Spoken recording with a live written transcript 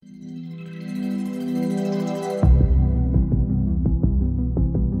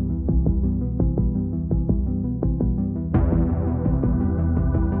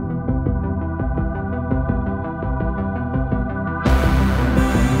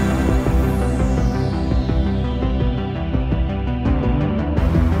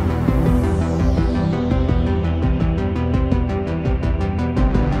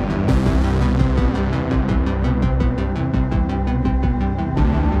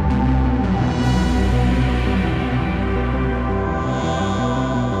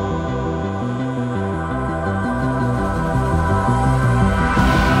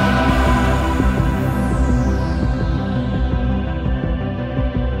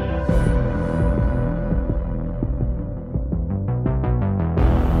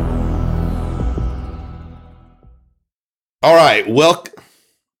right,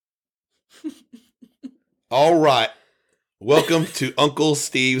 All right, welcome to Uncle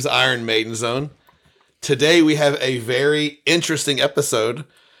Steve's Iron Maiden Zone. Today we have a very interesting episode.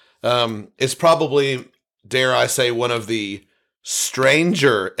 It's probably, dare I say, one of the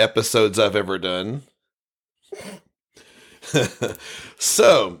stranger episodes I've ever done.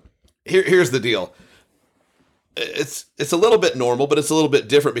 So, here's the deal. It's a little bit normal, but it's a little bit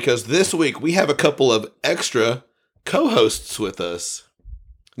different because this week we have a couple of extra co-hosts with us.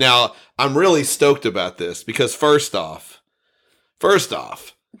 Now, I'm really stoked about this because first off,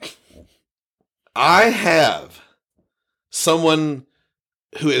 I have someone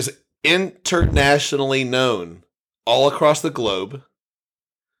who is internationally known all across the globe.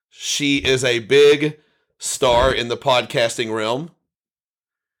 She is a big star in the podcasting realm.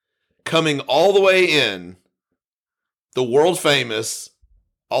 Coming all the way in, the world famous,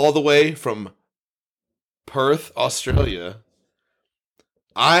 all the way from Perth, Australia,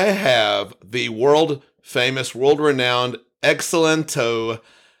 I have the world famous, world renowned, excellento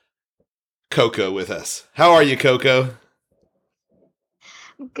Coco with us. How are you, Coco?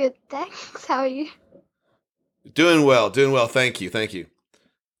 Good, thanks. How are you? Doing well. Thank you.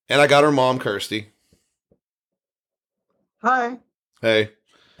 And I got her mom, Kirsty. Hi. Hey.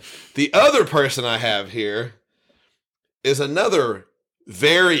 The other person I have here is another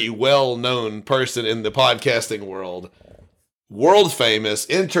very well-known person in the podcasting world. World famous,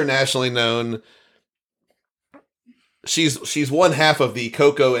 internationally known. She's one half of the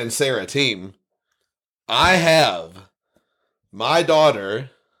Coco and Sarah team. I have my daughter,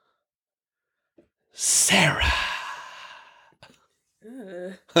 Sarah.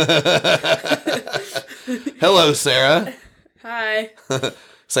 Hello, Sarah. Hi.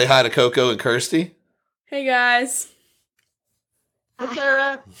 Say hi to Coco and Kirsty. Hey, guys. Hi,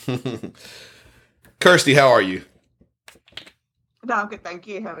 Sarah. Kirsty, how are you? No, I'm good, thank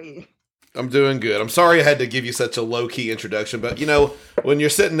you. How are you? I'm doing good. I'm sorry I had to give you such a low-key introduction, but, you know, when you're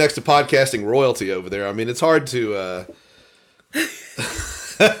sitting next to podcasting royalty over there, I mean, it's hard to...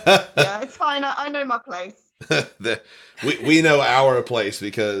 Yeah, it's fine. I know my place. we know our place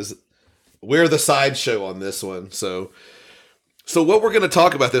because we're the sideshow on this one. So what we're going to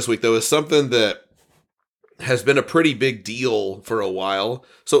talk about this week, though, is something that has been a pretty big deal for a while.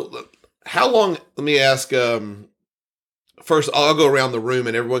 So how long, let me ask... First, I'll go around the room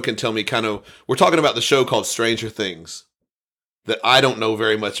and everyone can tell me kind of... We're talking about the show called Stranger Things that I don't know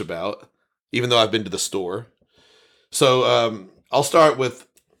very much about, even though I've been to the store. So I'll start with...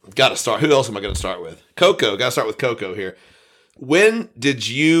 Who else am I going to start with? Coco. Got to start with Coco here. When did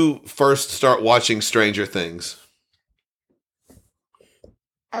you first start watching Stranger Things?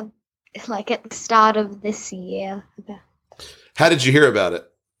 Like at the start of this year. How did you hear about it?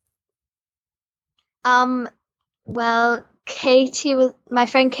 Well, my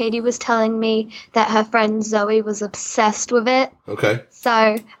friend Katie was telling me that her friend Zoe was obsessed with it. Okay. So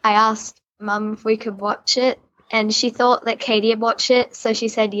I asked Mum if we could watch it, and she thought that Katie had watched it, so she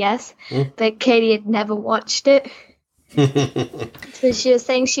said yes, but Katie had never watched it. So she was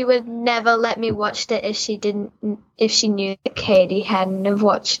saying she would never let me watch it if she knew that Katie hadn't have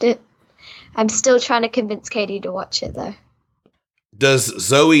watched it. I'm still trying to convince Katie to watch it, though. Does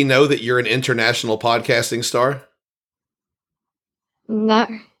Zoe know that you're an international podcasting star? No,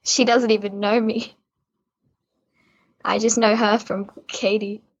 she doesn't even know me. I just know her from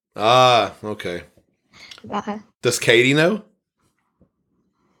Katie. Ah, okay. About her. Does Katie know?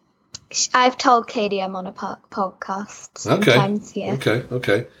 I've told Katie I'm on a podcast sometimes, yeah.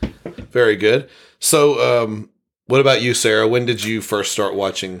 Okay. Very good. So, what about you, Sarah? When did you first start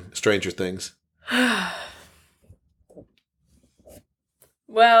watching Stranger Things?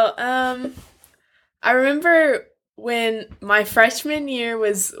 Well, I remember when my freshman year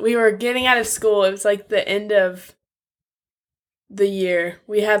we were getting out of school. It was like the end of the year.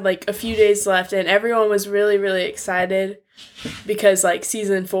 We had like a few days left and everyone was really, really excited because like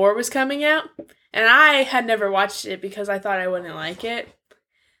season 4 was coming out. And I had never watched it because I thought I wouldn't like it.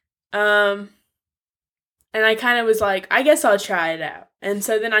 And I kind of was like, I guess I'll try it out. And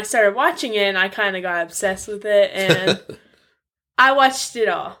so then I started watching it and I kind of got obsessed with it and I watched it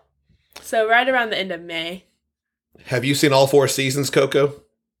all. So right around the end of May. Have you seen all 4 seasons, Coco?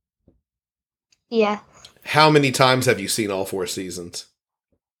 Yeah. How many times have you seen all 4 seasons?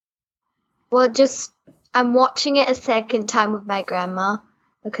 Well, I'm watching it a second time with my grandma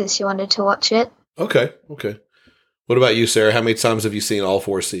because she wanted to watch it. Okay. What about you, Sarah? How many times have you seen all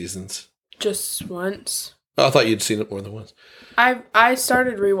 4 seasons? Just once. Oh, I thought you'd seen it more than once. I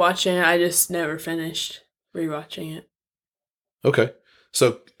started rewatching it. I just never finished rewatching it. Okay.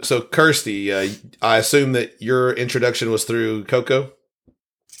 So so Kirsty, I assume that your introduction was through Coco.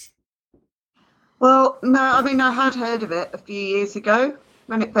 Well, no, I mean, I had heard of it a few years ago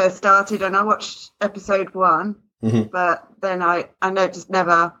when it first started, and I watched episode 1, but then I just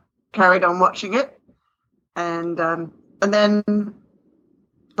never carried on watching it. And then,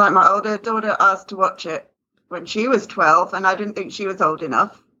 like, my older daughter asked to watch it when she was 12, and I didn't think she was old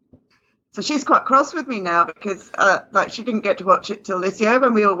enough. So she's quite cross with me now because, like, she didn't get to watch it till this year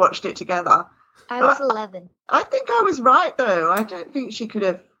when we all watched it together. I was 11. I think I was right, though. I don't think she could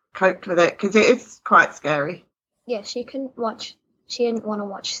have coped with it because it is quite scary. Yeah, she couldn't watch. She didn't want to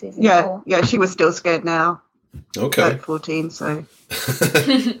watch season 4. Yeah, she was still scared now. Okay. Like 14, so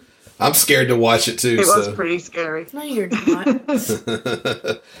I'm scared to watch it too. it was pretty scary. No, you're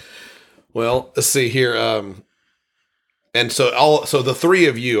not. Well, let's see here. And so the three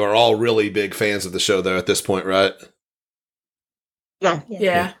of you are all really big fans of the show, though, at this point, right? Yeah.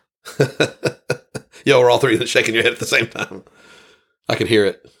 Yeah. Yeah, we're all three shaking your head at the same time. I can hear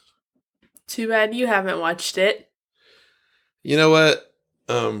it. Too bad you haven't watched it. You know what?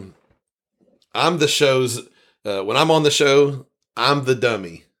 I'm the show's. When I'm on the show, I'm the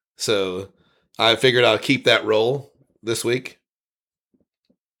dummy. So I figured I'll keep that role this week.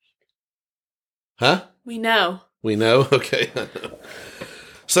 Huh? We know. We know? Okay.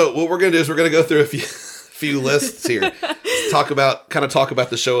 So what we're going to do is we're going to go through a few lists here. Talk about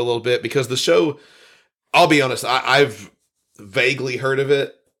the show a little bit, because the show, I'll be honest, I've vaguely heard of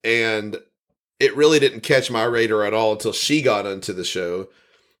it, and it really didn't catch my radar at all until she got into the show.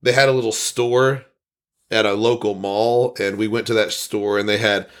 They had a little store at a local mall, and we went to that store, and they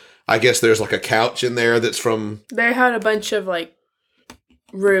had, I guess there's like a couch in there that's from... They had a bunch of, like,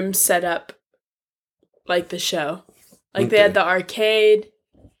 rooms set up like the show. Like, they had the arcade,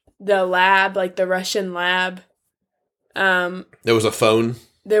 the lab, like the Russian lab. There was a phone.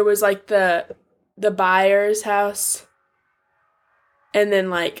 There was, like, the buyer's house. And then,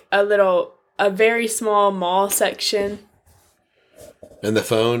 like, a very small mall section. And the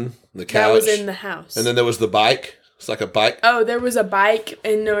phone, the couch. That was in the house. And then there was the bike. It's like a bike. Oh, there was a bike,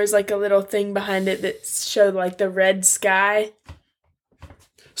 and there was, like, a little thing behind it that showed, like, the red sky.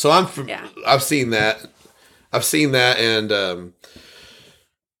 So I've seen that. And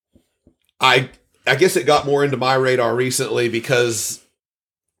I guess it got more into my radar recently because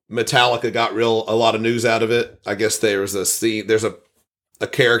Metallica got a lot of news out of it. I guess there's a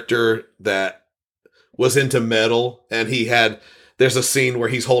character that was into metal, and there's a scene where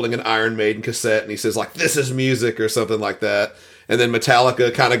he's holding an Iron Maiden cassette, and he says, like, "This is music," or something like that. And then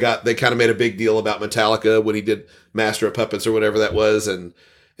Metallica they made a big deal about Metallica when he did Master of Puppets or whatever that was, and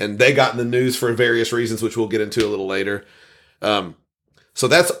they got in the news for various reasons, which we'll get into a little later. So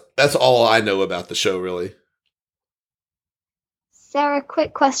that's all I know about the show, really. Sarah,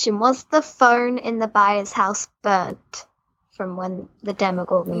 quick question. Was the phone in the buyer's house burnt from when the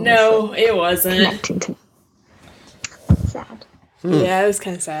Demogorgon No, it wasn't. connecting to... Sad. Yeah, it was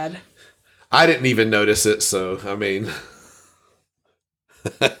kind of sad. I didn't even notice it, so, I mean...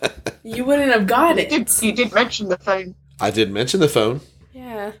 You wouldn't have got it. You did mention the phone. I did mention the phone.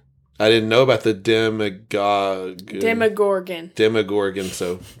 Yeah. I didn't know about the Demogorgon,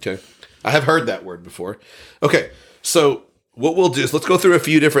 so, okay. I have heard that word before. Okay, so what we'll do is let's go through a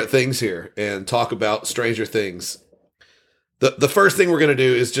few different things here and talk about Stranger Things. The first thing we're going to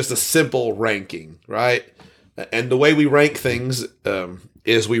do is just a simple ranking, right? And the way we rank things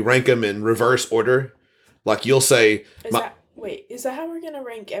is we rank them in reverse order. Like you'll say... Is that how we're going to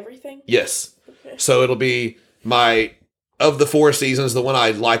rank everything? Yes. Okay. So it'll be of the 4 seasons, the one I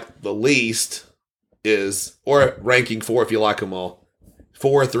like the least is, or ranking 4 if you like them all.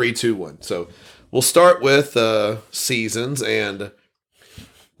 4, 3, 2, 1. So we'll start with seasons, and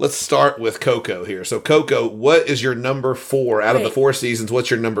let's start with Coco here. So Coco, what is your number 4 out of the 4 seasons?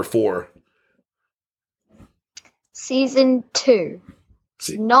 What's your number 4? Season 2.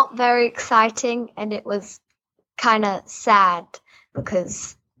 Not very exciting, and it was kind of sad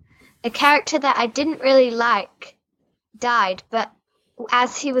because a character that I didn't really like died, but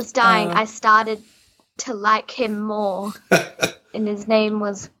as he was dying, I started to like him more. And his name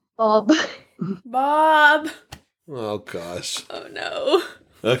was Bob. Bob! Oh, gosh. Oh, no.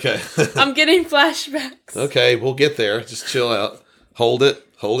 Okay. I'm getting flashbacks. Okay, we'll get there. Just chill out. Hold it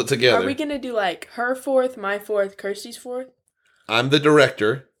together. Are we going to do, like, her 4th, my 4th, Kirsty's 4th? I'm the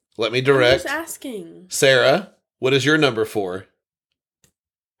director. Let me direct. I'm just asking. Sarah, what is your number 4?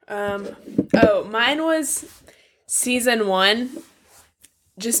 Mine was season 1.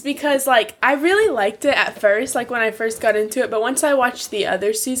 Just because, like, I really liked it at first, like, when I first got into it. But once I watched the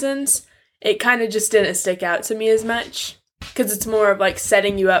other seasons, it kind of just didn't stick out to me as much. because it's more of like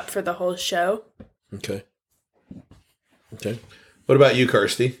setting you up for the whole show. Okay. What about you,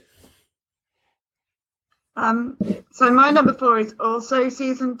 Kirsty? So my number 4 is also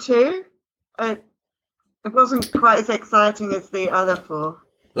season 2. It wasn't quite as exciting as the other 4.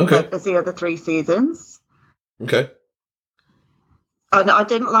 Okay. As the other 3 seasons. Okay. And I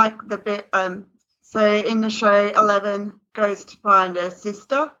didn't like the bit. So in the show, 11 goes to find her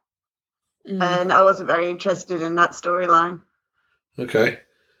sister, and I wasn't very interested in that storyline. Okay.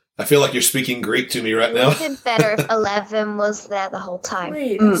 I feel like you're speaking Greek to me right It now. would have been better if 11 was there the whole time.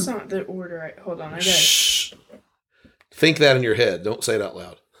 Wait, that's not the order. Hold on, I got it. Shh. Think that in your head. Don't say it out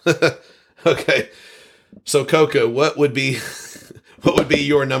loud. Okay. So Coco, what would be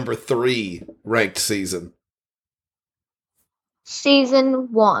your number 3 ranked season?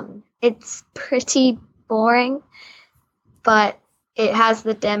 Season 1. It's pretty boring, but it has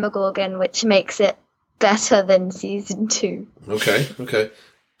the Demogorgon, which makes it better than season 2. Okay.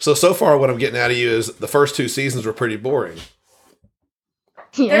 So far what I'm getting out of you is the first 2 seasons were pretty boring.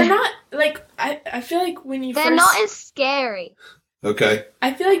 Yeah. They're not like I feel like when you They're first not as scary. Okay.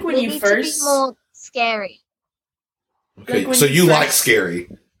 I feel like when They you need first to be more scary. Okay. Like when So you you like first- scary.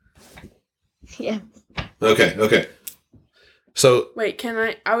 Yeah. Okay. So wait,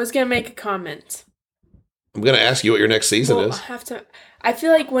 I was gonna make a comment. I'm going to ask you what your next season Well, is. I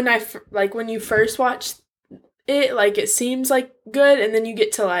feel like when you first watch it, like it seems like good, and then you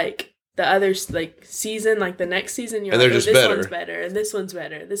get to like the other like season, like the next season, you're And like, they're just this better. one's better, and this one's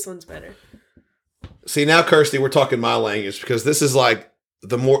better, this one's better. See, now Kirsty, we're talking my language because this is like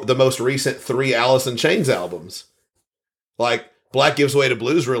the most recent 3 Alice in Chains albums. Like Black Gives Way to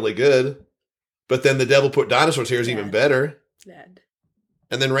Blue's really good, but then The Devil Put Dinosaurs Here is even Yeah. better. Dad.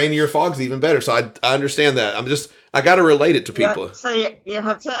 And then Rainier Fog's even better. So I understand that. I got to relate it to people. Yeah, so you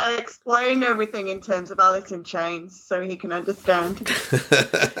have to explain everything in terms of Alice in Chains so he can understand.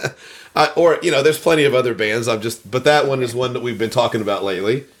 Or, there's plenty of other bands. But that one is one that we've been talking about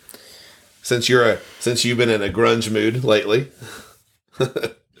lately. Since you've been in a grunge mood lately.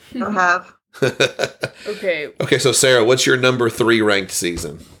 I have. Okay, Okay, so Sarah, what's your number 3 ranked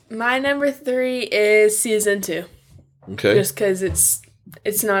season? my number 3 is season 2, Okay. just because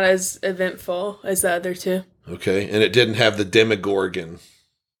it's not as eventful as the other 2. Okay, and it didn't have the Demogorgon,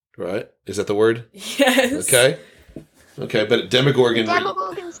 right? Is that the word? Yes. Okay, but Demogorgon.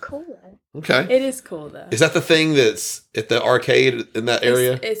 Demogorgon's cool though. Okay, It is cool though. is that the thing that's at the arcade in that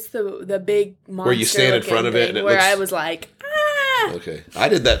area? It's the big monster Where you stand in front of it and it where looks- I was like, ah. Okay, I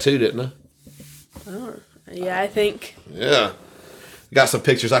did that too, didn't I? Oh, yeah, I think. Yeah, got some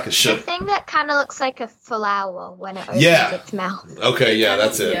pictures I could The show. thing that kind of looks like a flower when it opens Yeah. its mouth. Okay, yeah,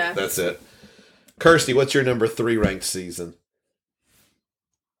 that's it. Yeah. That's it. Kirsty, what's your number 3 ranked season?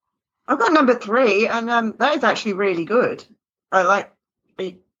 I've got number 3, and that is actually really good. I like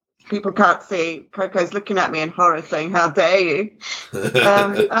people can't see. Coco's looking at me in horror, saying, "How dare you?"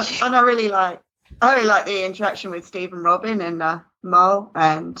 And I really like the interaction with Steve and Robin and Mole,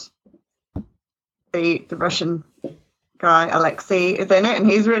 and the Russian guy Alexei is in it, and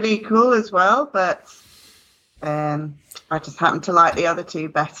he's really cool as well. But I just happen to like the other 2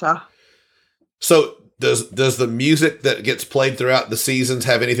 better. So does the music that gets played throughout the seasons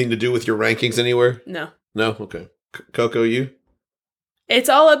have anything to do with your rankings anywhere? No. No. Okay. Coco, you? It's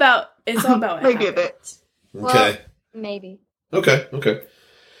all about what Maybe a bit. happens. Okay. Well, maybe. Okay.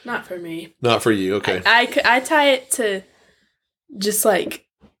 Not for me. Not for you. Okay. I tie it to just like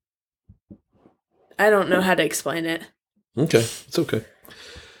I don't know how to explain it. Okay. It's okay.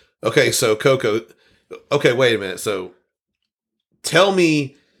 Okay, so Coco. Okay, wait a minute. So tell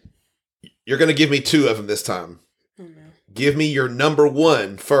me, you're going to give me 2 of them this time. Oh, no. Give me your number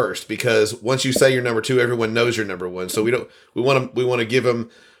 1 first, because once you say your number 2, everyone knows your number 1. So we want to give them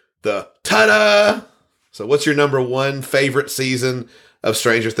the ta-da. So what's your number 1 favorite season of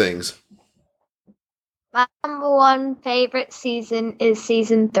Stranger Things? My number 1 favorite season is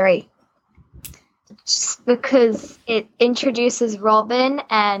season 3. Just because it introduces Robin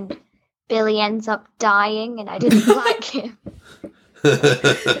and Billy ends up dying and I didn't like him.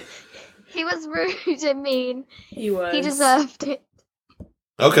 He was rude and mean. He was. He deserved it.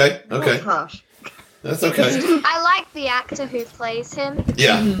 Okay. That's harsh. That's okay. I like the actor who plays him,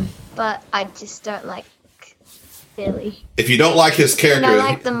 Yeah. but I just don't like Billy. If you don't like his And character, I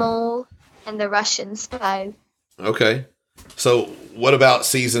like them all and the Russian spy. okay. So what about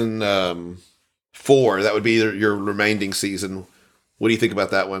season 4? That would be your remaining season. What do you think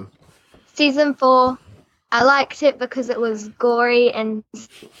about that one? Season 4, I liked it because it was gory and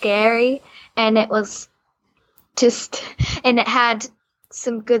scary, and it was and it had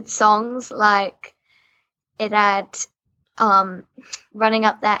some good songs, like it had running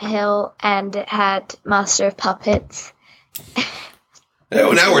up that hill, and it had Master of Puppets.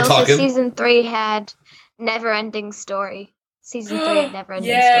 Oh, now we're And also talking. Season 3 had Never Ending Story. Season 3 had Never Ending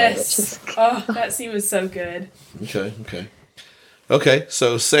Yes. Story, which is Oh, that scene was so good. Okay.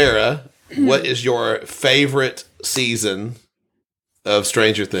 So Sarah, what is your favorite season of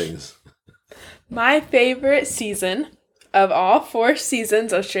Stranger Things? My favorite season of all 4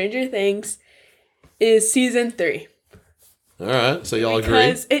 seasons of Stranger Things is season 3. All right, so y'all agree?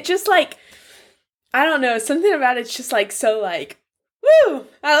 Because it just like, I don't know, something about it's just like so like, woo,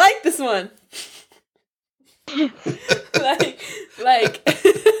 I like this one. like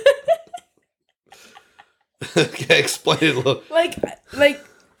Okay, explain it a little. like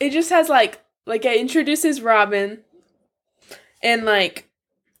it just has like it introduces Robin, and like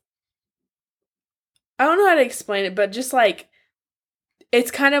I don't know how to explain it, but just like it's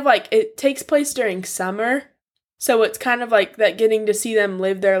kind of like it takes place during summer, so it's kind of like that, getting to see them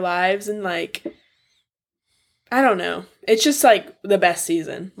live their lives, and like I don't know, it's just like the best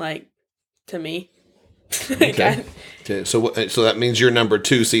season, like, to me. Okay. Okay, so that means your number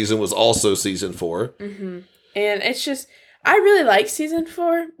 2 season was also season 4. Mm-hmm. And it's just, I really like season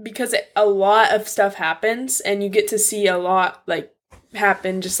 4 because a lot of stuff happens, and you get to see a lot like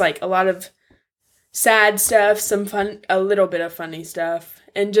happen, just like a lot of sad stuff, some fun, a little bit of funny stuff,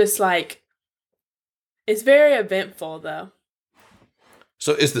 and just like it's very eventful though.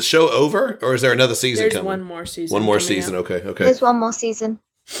 So is the show over, or is there another season There's coming? one more season. One more coming season. up. Okay. there's one more season.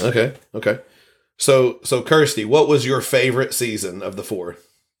 Okay. So Kirsty, what was your favorite season of the 4?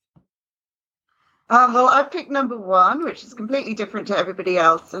 Well, I picked number 1, which is completely different to everybody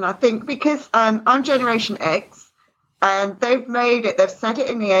else. And I think because I'm Generation X, and they've set it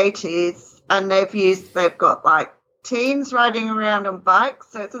in the 80s, and they've got like teens riding around on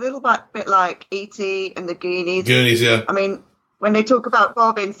bikes. So it's a little bit like E.T. and the Goonies. Goonies, yeah. I mean, when they talk about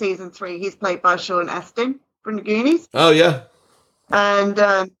Bob in season 3, he's played by Sean Astin from the Goonies. Oh, yeah. And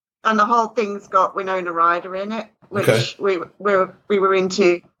the whole thing's got Winona Ryder in it, which we were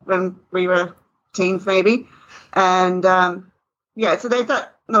into when we were teens, maybe. And so there's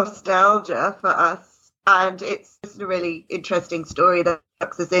that nostalgia for us, and it's just a really interesting story that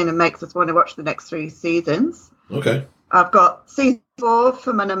sucks us in and makes us want to watch the next 3 seasons. Okay. I've got season 4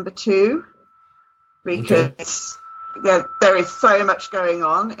 for my number 2 because there is so much going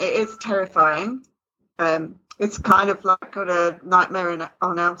on. It is terrifying. It's kind of like got a Nightmare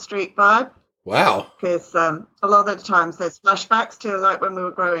on Elm Street vibe. Wow. Because a lot of the times there's flashbacks to like when we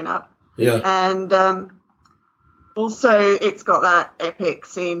were growing up. Yeah. And also it's got that epic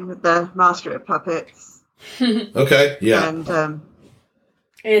scene with the Master of Puppets. Okay. Yeah. And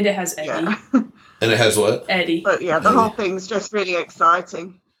it has Eddie. yeah. And it has what? Eddie. But yeah, the whole thing's just really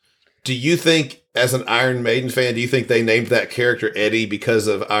exciting. Do you think, as an Iron Maiden fan, do you think they named that character Eddie because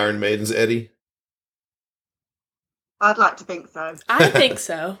of Iron Maiden's Eddie? I'd like to think so. I think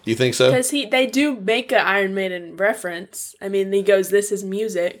so. You think so? Because they do make an Iron Maiden reference. I mean, he goes, "This is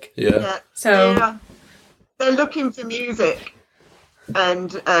music." Yeah. So they're looking for music,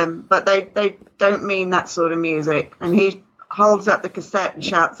 and but they don't mean that sort of music. And he holds up the cassette and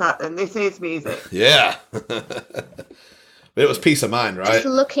shouts at them, "This is music." Yeah. But it was Peace of Mind, right? Just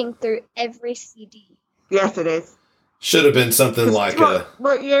looking through every CD. Yes, it is. Should have been something like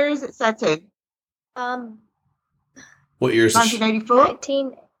what year is it set in? What year is it? 1984.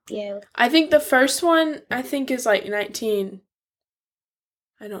 19. Yeah. I think the first one, is like 19.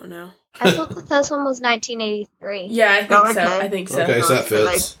 I don't know. I thought the first one was 1983. Yeah, I think Oh, so. okay. I think so. Okay, so that the fits.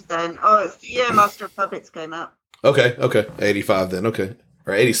 latest then. Oh, it's the year Master of Puppets came out. Okay. 85 then. Okay.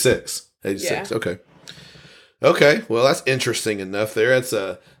 Or 86. 86. Yeah. Okay. Well, that's interesting enough there. That's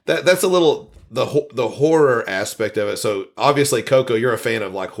a little the horror aspect of it. So obviously, Coco, you're a fan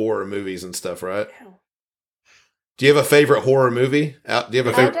of like horror movies and stuff, right? Do you have a favorite horror movie? Do you have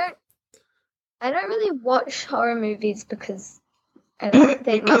a favorite? I don't really watch horror movies because I don't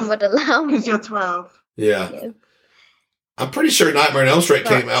think Mum would allow me. Because you're 12. Yeah. I'm pretty sure Nightmare on Elm Street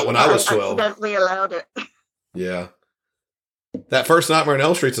came out when I was 12. Accidentally allowed it. Yeah. That first Nightmare on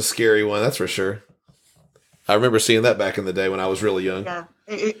Elm Street's a scary one, that's for sure. I remember seeing that back in the day when I was really young. Yeah.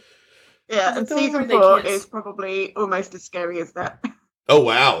 Yeah, and the one season where they 4 can't is probably almost as scary as that. Oh,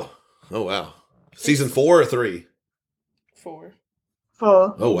 wow. Season 4 or 3? 4.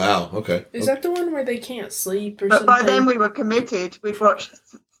 4. Oh, wow. Okay. Is that the one where they can't sleep or But something? by then we were committed. We'd watched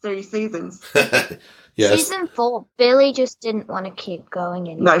 3 seasons. Yes. Season 4, Billy just didn't want to keep going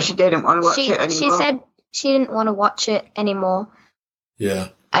anymore. No, she didn't want to watch it anymore. She said she didn't want to watch it anymore. Yeah.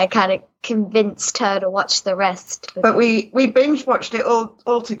 I kind of convinced her to watch the rest. But we binge watched it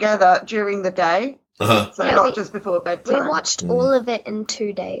all together during the day. Uh-huh. So Yeah, not we- just before We bedtime. watched all of it in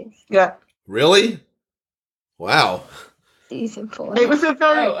 2 days. Yeah, Really? Wow. Season 4. it was a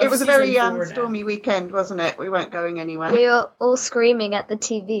very Oh, of very season 4 now. stormy weekend, wasn't it? We weren't going anywhere. We were all screaming at the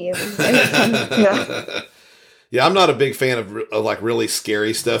TV. It was very funny. Yeah. Yeah, I'm not a big fan of like really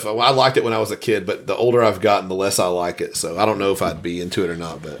scary stuff. I liked it when I was a kid, but the older I've gotten, the less I like it. So I don't know if I'd be into it or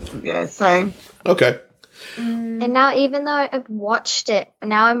not. But Yeah, same. okay. And now, even though I've watched it,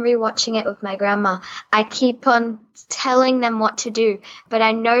 now I'm rewatching it with my grandma. I keep on telling them what to do, but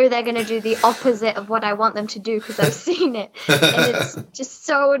I know they're going to do the opposite of what I want them to do because I've seen it, and it's just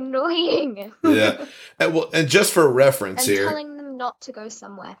so annoying. Yeah. And just for reference And here, telling them not to go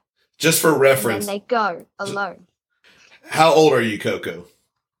somewhere, just for and then reference, they go alone. how old are you, Coco?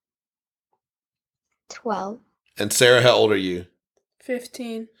 12. And Sarah, how old are you?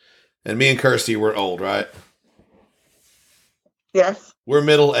 15. And me and Kirsty, we're old, right? Yes. We're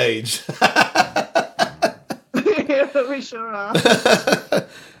middle age. We sure are.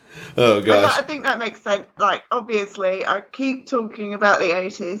 Oh And gosh. I think that makes sense. Like, obviously, I keep talking about the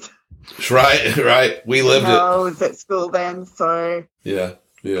 80s. Right, right. We lived it. I was at school then, so Yeah.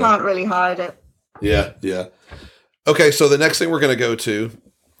 Yeah. can't really hide it. Yeah, yeah. Okay, so the next thing we're going to go to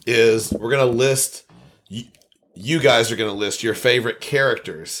is we're going to list, you guys are going to list your favorite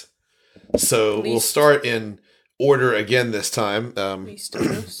characters. So we'll Least. start in order again this time, Least to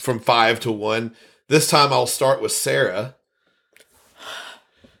most. from 5 to 1. This time I'll start with Sarah.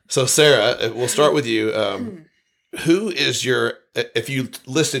 So Sarah, we'll start with you. Who is your, if you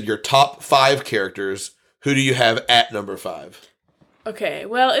listed your top 5 characters, who do you have at number 5? Okay,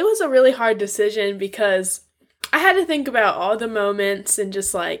 well, it was a really hard decision because I had to think about all the moments and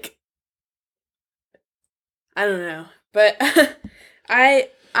just like, I don't know. But I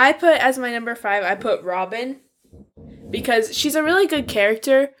put as my number 5, I put Robin because she's a really good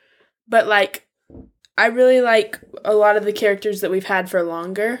character, but like, I really like a lot of the characters that we've had for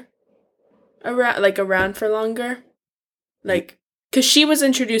longer. Around for longer. Like, because she was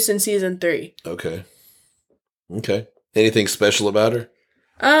introduced in season 3. Okay. Okay. Anything special about her?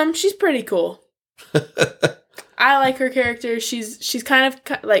 She's pretty cool. I like her character. She's kind of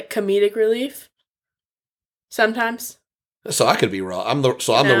like comedic relief. Sometimes. So I could be wrong. I'm the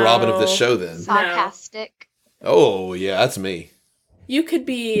Robin of this No. show then. Sarcastic. Oh yeah, that's me. You could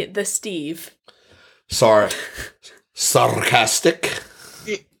be the Steve. Sarcastic.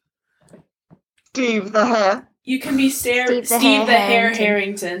 Steve the hair. You can be Steve the Steve the Hair Hair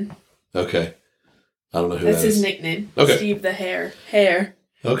Harrington. Okay. I don't know who That's that his is. nickname. Okay. Steve the Hair. Hair.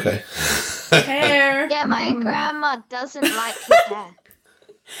 Okay. Hair. Yeah, my grandma doesn't like his hair.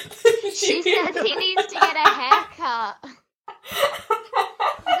 She says he needs to get a haircut.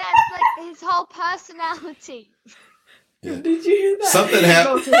 That's like his whole personality. Did you hear that? Something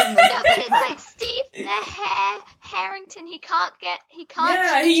happened. Yeah, but it's like Steve the Harrington. He can't. Yeah,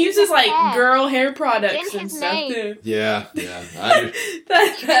 he change his uses like hair. girl hair products In and his stuff name. too. Yeah.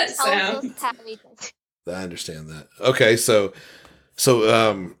 That Tells sounds. us how he does. I understand that. Okay, so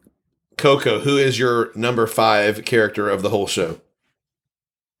Coco, who is your number 5 character of the whole show?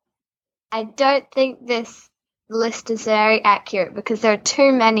 I don't think this list is very accurate because there are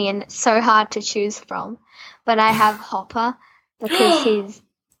too many and it's so hard to choose from. But I have Hopper because he's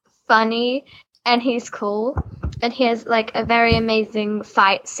funny and he's cool. And he has like a very amazing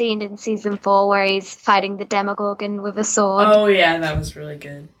fight scene in season 4 where he's fighting the Demogorgon with a sword. Oh yeah, that was really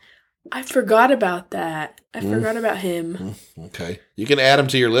good. I forgot about that. I forgot about him. Okay. You can add him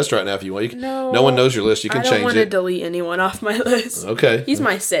to your list right now if you want. No. No one knows your list. You can I don't change want to it. delete anyone off my list. Okay. He's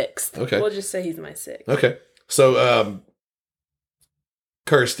my 6th. Okay. We'll just say he's my 6th. Okay. So,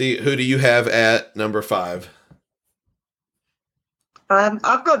 Kirsty, who do you have at number 5? I've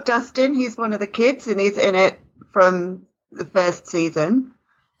got Dustin. He's one of the kids, and he's in it from the first season.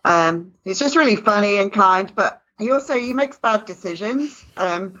 He's just really funny and kind, but he makes bad decisions.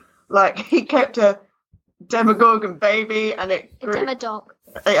 Like he kept a Demogorgon baby, and it grew. Demodog.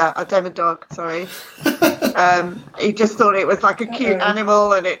 Yeah, a Demodog. Sorry. He just thought it was like a cute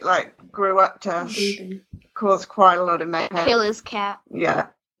animal, and it like grew up to cause quite a lot of mayhem. Killer's cat. Yeah,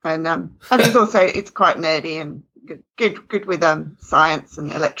 and he's also it's quite nerdy and good with science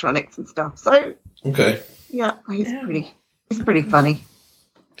and electronics and stuff. So Okay. yeah, he's pretty funny.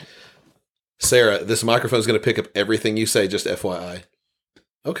 Sarah, this microphone's going to pick up everything you say, just FYI.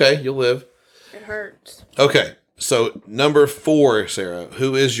 Okay, you'll live. It hurts. Okay, so number 4, Sarah,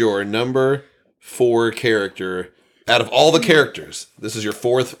 who is your number 4 character out of all the characters? This is your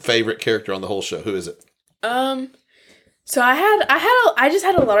 4th favorite character on the whole show. Who is it? So I just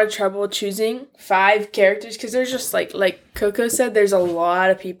had a lot of trouble choosing 5 characters because there's just like Coco said, there's a lot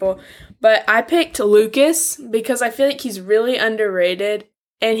of people. But I picked Lucas because I feel like he's really underrated,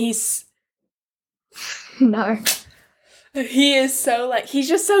 and he's No. he is so like he's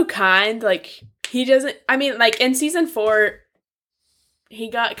just so kind. Like he doesn't. I mean, like in season 4, he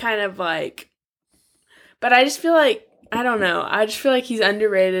got kind of like. But I just feel like I don't know. I just feel like he's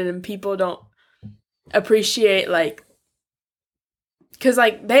underrated, and people don't appreciate like. Because,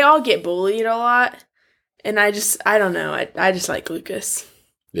 like, they all get bullied a lot. And I don't know. I just like Lucas.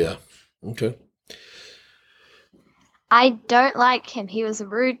 Yeah. Okay. I don't like him. He was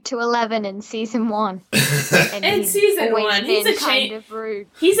rude to 11 in season 1. And In season always 1, he's been a kind of rude.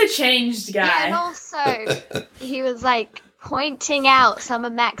 He's a changed guy. Yeah, and also, he was, like, pointing out some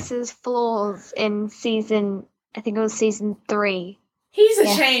of Max's flaws in I think it was season 3.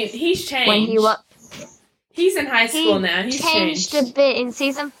 He's changed. When he was... He's in high school now. He's changed a bit in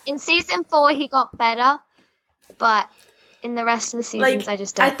season 4. He got better, but in the rest of the seasons, I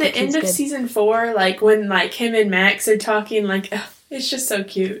just don't. At the end of season 4, like when like him and Max are talking, like it's just so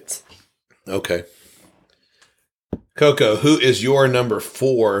cute. Okay, Coco, who is your number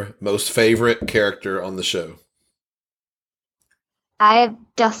 4 most favorite character on the show? I have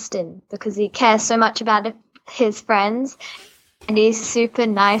Dustin because he cares so much about his friends, and he's super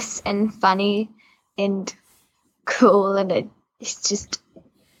nice and funny and cool, and it's just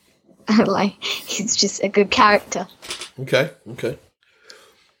like he's just a good character. Okay.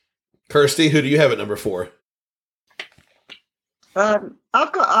 Kirsty, who do you have at number 4? I've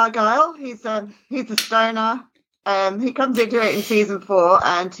got Argyle. He's a stoner. He comes into it in season 4,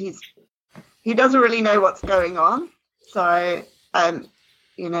 and he doesn't really know what's going on. So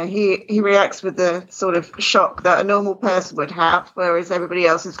he reacts with the sort of shock that a normal person would have, whereas everybody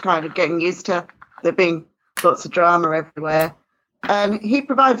else is kind of getting used to there being lots of drama everywhere. And he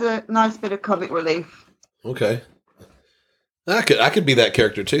provides a nice bit of comic relief. Okay. I could be that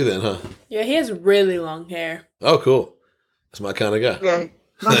character too then, huh? Yeah, he has really long hair. Oh, cool. That's my kind of guy. Yeah,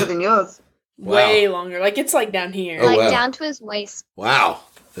 longer than yours. Wow. Way longer. Like it's like down here. Oh, like wow. down to his waist. Wow.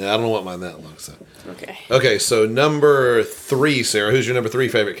 Yeah, I don't want mine that long. So. Okay. Okay, so number 3, Sarah. Who's your number 3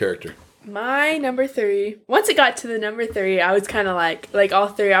 favorite character? My number 3. Once it got to the number 3, I was kind of like all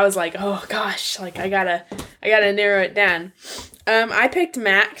 3. I was like, oh gosh, like I gotta narrow it down. I picked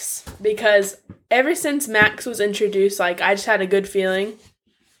Max because ever since Max was introduced, like I just had a good feeling,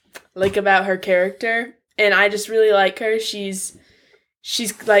 like about her character, and I just really like her. She's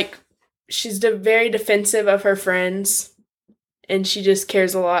very defensive of her friends, and she just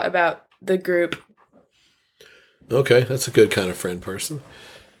cares a lot about the group. Okay, that's a good kind of friend person.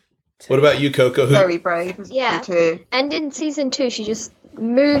 What about you, Coco? Very brave. Yeah. Too. And in season 2, she just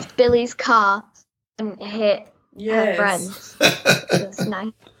moved Billy's car and hit her friends. That's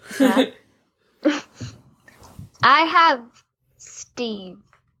nice. Yeah. I have Steve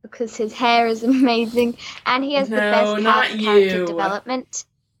because his hair is amazing and he has the best character development.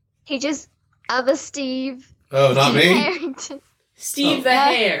 He just other Steve. Oh, not me? Harrington. Steve the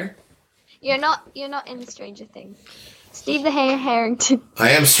hair. You're not in Stranger Things. Steve the Hair Harrington. I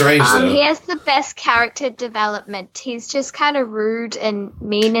am strange though. He has the best character development. He's just kind of rude and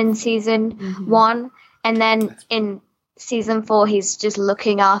mean in season 1, and then in season 4, he's just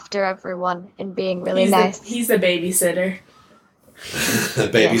looking after everyone and being really nice. He's the babysitter.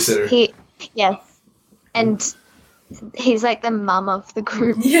 Babysitter. Yes. And he's like the mum of the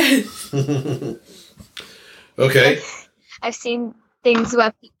group. Yes. Okay. I've seen things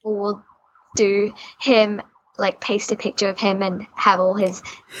where people will do him, like paste a picture of him and have all his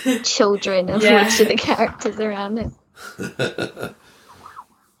children and which of the characters around him.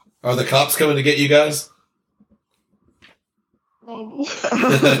 Are the cops coming to get you guys? Maybe.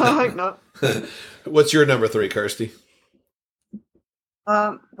 I hope not. What's your number 3, Kirsty?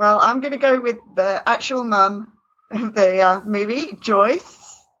 Well, I'm going to go with the actual mum of the movie, Joyce.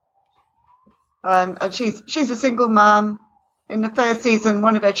 And she's a single mum. In the first season,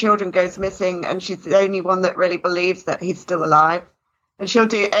 one of her children goes missing, and she's the only one that really believes that he's still alive. And she'll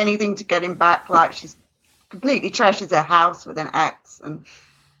do anything to get him back, like she's completely trashes her house with an axe. And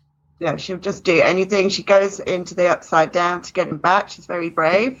she'll just do anything. She goes into the Upside Down to get him back. She's very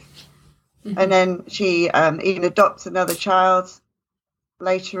brave. Mm-hmm. And then she even adopts another child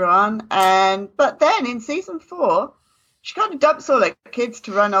later on. But then in season 4, she kind of dumps all her kids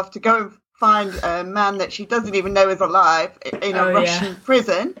to run off to go and find a man that she doesn't even know is alive in a Russian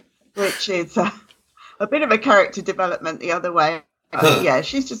prison, which is a bit of a character development the other way.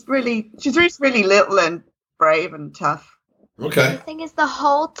 She's really little and brave and tough. Okay. The thing is, the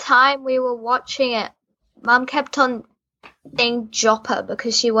whole time we were watching it, Mum kept on saying Jopper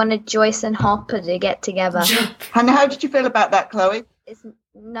because she wanted Joyce and Hopper to get together. And how did you feel about that, Chloe?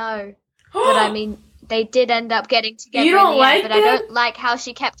 No. But I mean, they did end up getting together. You don't in the end, like but it? I don't like how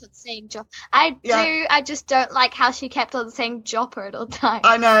she kept on saying Jopper. I Yeah. do. I just don't like how she kept on saying Jopper at all times.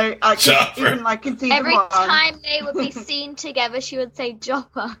 I know. Chopper. Even like in season Every 1, time they would be seen together, she would say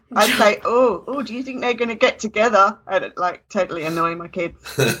Jopper. I'd say, oh, do you think they're going to get together? I'd like totally annoy my kids.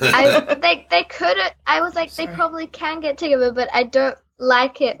 They could. I was like, Sorry. they probably can get together, but I don't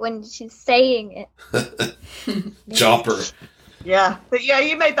like it when she's saying it. Chopper. Yeah, but yeah,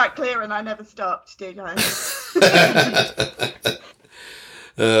 you made that clear, and I never stopped, did I?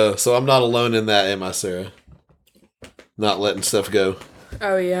 So I'm not alone in that, am I, Sarah? Not letting stuff go.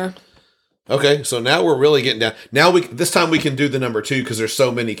 Oh yeah. Okay, so now we're really getting down. Now this time we can do the number 2 because there's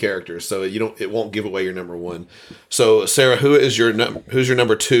so many characters, so it won't give away your number 1. So Sarah, who's your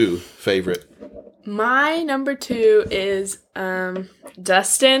number 2 favorite? My number 2 is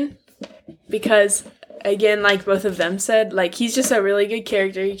Dustin, because again, like both of them said, like he's just a really good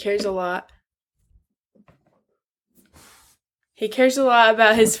character. He cares a lot. He cares a lot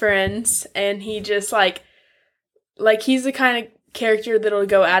about his friends, and he just like he's the kind of character that'll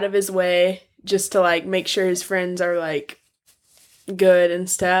go out of his way just to like make sure his friends are like good and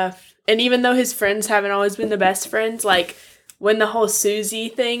stuff. And even though his friends haven't always been the best friends, like when the whole Susie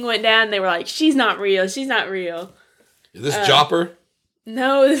thing went down, they were like, she's not real. She's not real. Is this Chopper?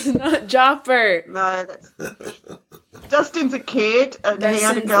 No, it's not Jopper. No, Dustin's a kid, and he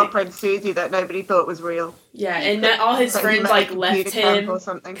had a Dustin's girlfriend, Susie, that nobody thought was real. Yeah, and that all his But he friends met like a left computer camp him or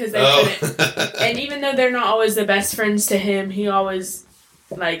something. because they Oh. couldn't. And even though they're not always the best friends to him, he always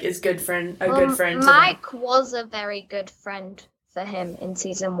like is a good friend to them. Mike was a very good friend for him in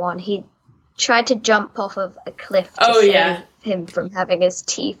season 1. He tried to jump off of a cliff to save him from having his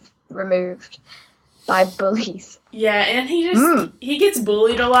teeth removed by bullies. Yeah, and he gets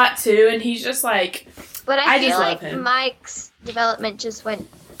bullied a lot too, and he's just like, But I feel just love like him. Mike's development just went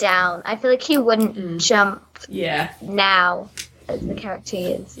down. I feel like he wouldn't jump yeah, now as the character he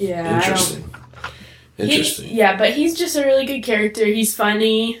is. yeah. Interesting. Interesting. Yeah, but he's just a really good character. He's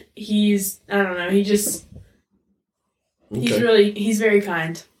funny. He's I don't know. He's Okay. he's very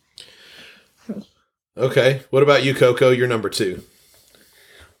kind. Okay. What about you, Coco? You're number 2.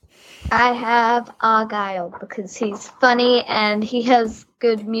 I have Argyle because he's funny and he has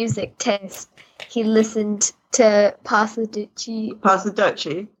good music taste. He listened to Pastor Duchy,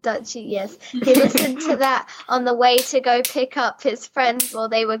 yes. He listened to that on the way to go pick up his friends while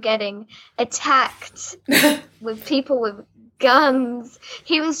they were getting attacked with people with guns.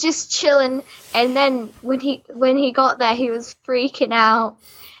 He was just chilling, and then when he got there, he was freaking out.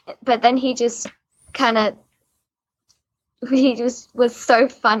 But then he just was so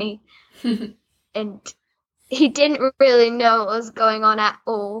funny. And he didn't really know what was going on at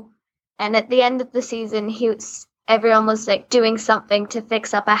all. And at the end of the season, everyone was like doing something to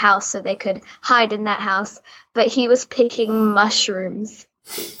fix up a house so they could hide in that house. But he was picking mushrooms.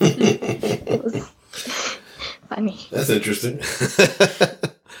 It was funny. That's interesting.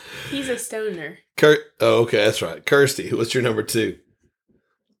 He's a stoner. Oh, okay, that's right. Kirsty, what's your number 2?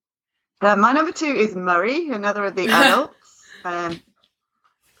 My number 2 is Murray, another of the adults.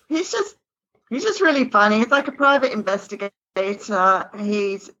 He's just really funny. He's like a private investigator. He's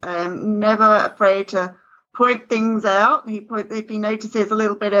never afraid to point things out. If he notices a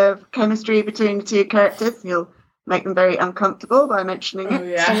little bit of chemistry between the 2 characters, he'll make them very uncomfortable by mentioning Oh it. And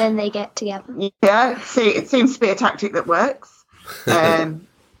yeah. then they get together. Yeah, see, it seems to be a tactic that works. And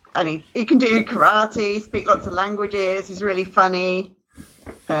he can do karate, speak lots of languages. He's really funny.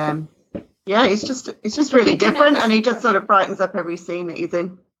 Yeah, he's just really different, and he just sort of brightens up every scene that he's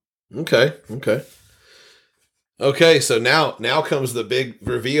in. Okay, so now comes the big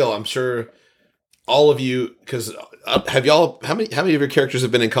reveal. I'm sure all of you, because have y'all, how many of your characters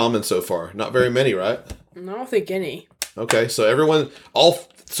have been in common so far? Not very many, right? I don't think any. Okay, so all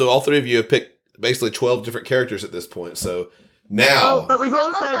 3 of you have picked basically 12 different characters at this point. So now, But we've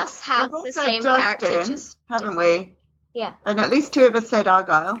Some also of us have we've the also same Justin, character, just haven't we? Yeah. And at least 2 of us said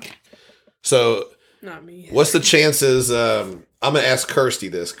Argyle. so Not me. what's the chances? I'm going to ask Kirsty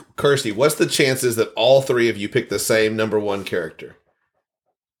this. Kirsty, what's the chances that all 3 of you pick the same number 1 character?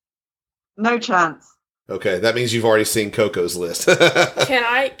 No chance. Okay, that means you've already seen Coco's list. Can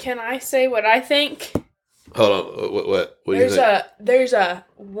I say what I think? Hold on. What do you think? There's a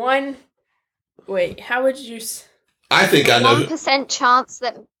one. Wait, how would you? I think I know. 1% chance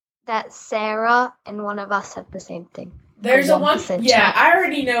that Sarah and one of us have the same thing. There's a 1% 1%. Yeah, chance. I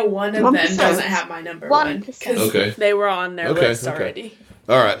already know one of them 1%. doesn't have my number 1 1%. because Okay. they were on their Okay, list okay. already.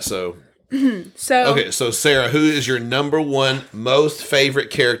 All right, so So Okay, so Sarah, who is your number one most favorite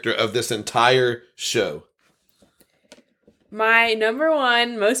character of this entire show? my number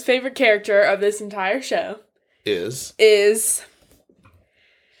one most favorite character of this entire show Is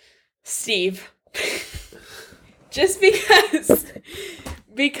Steve. Just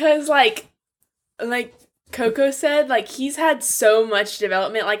because like Coco said, like he's had so much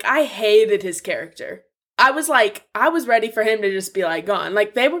development. Like I hated his character. I was ready for him to just be like gone.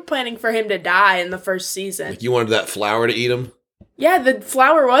 Like they were planning for him to die in the first season. like you wanted that flower to eat him? Yeah, the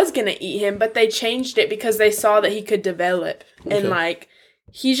flower was gonna eat him, but they changed it because they saw that he could develop. Okay. And like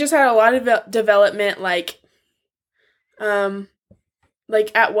he's just had a lot of development. Like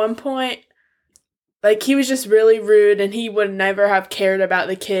at one point, like he was just really rude, and he would never have cared about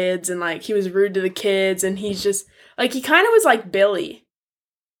the kids, and like he was rude to the kids, and he's just like he kind of was like Billy,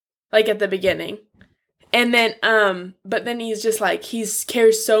 like at the beginning. And then, but then he's just like,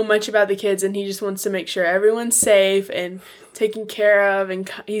 cares so much about the kids, and he just wants to make sure everyone's safe and taken care of, and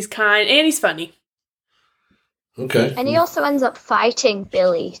he's kind, and he's funny. Okay. And he also ends up fighting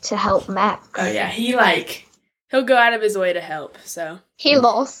Billy to help Max. Oh yeah, he'll go out of his way to help, so. He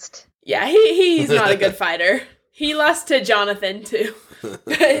lost. Yeah, he's not a good fighter. He lost to Jonathan, too.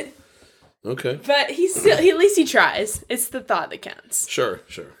 Okay. But at least he tries. It's the thought that counts. Sure.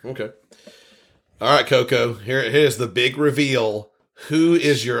 Okay. All right, Coco. Here's the big reveal. Who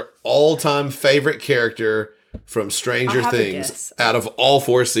is your all-time favorite character from Stranger I'll have a Things guess. out of all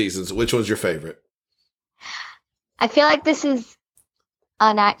 4 seasons? Which one's your favorite? I feel like this is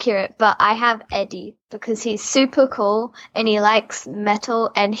inaccurate, but I have Eddie because he's super cool and he likes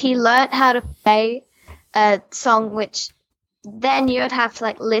metal, and he learned how to play a song which then you would have to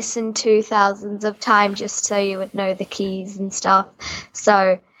like listen to thousands of times just so you would know the keys and stuff.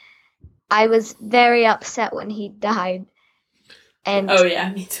 So I was very upset when he died, and Oh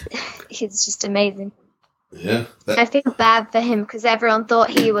yeah, me too. he's just amazing. Yeah. I feel bad for him because everyone thought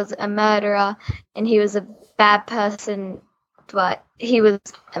he was a murderer and he was a bad person, but he was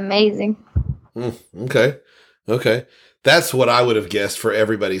amazing. Okay. That's what I would have guessed for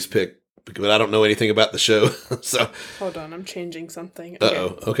everybody's pick, but I don't know anything about the show. So, Hold on, I'm changing something.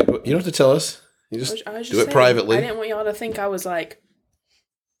 uh-oh. Okay. You don't have to tell us. You just I was just do it saying, privately. I didn't want y'all to think I was like...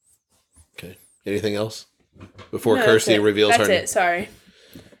 Okay. Anything else? Before No, Kirsty that's it. reveals That's her. it, sorry.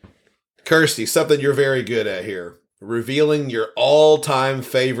 Kirsty, something you're very good at here. Revealing your all-time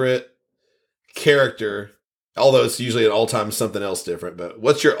favorite character, although it's usually an all-time something else different, but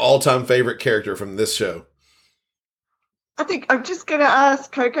what's your all-time favorite character from this show? I think I'm just going to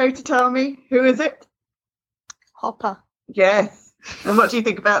ask Coco to tell me. Who is it? Hopper. Yes. And what do you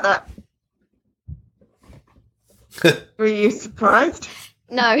think about that? Were you surprised?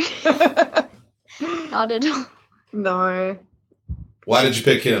 No, not at all. No. Why did you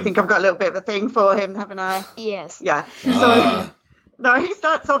pick I him? think I've got a little bit of a thing for him, haven't I? Yes. Yeah. Ah. No, he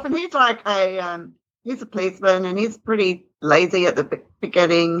starts off and he's like he's a policeman and he's pretty lazy at the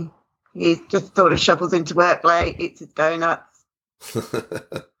beginning. He just sort of shuffles into work late, eats his donuts,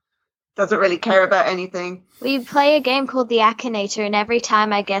 doesn't really care about anything. We play a game called the Akinator, and every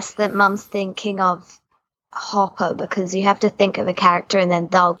time I guess that Mum's thinking of Hopper because you have to think of a character and then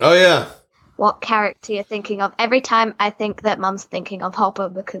they'll Oh, yeah. what character you're thinking of. Every time I think that Mum's thinking of Hopper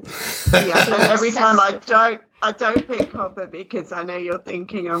because Yeah, and every time I don't pick Hopper because I know you're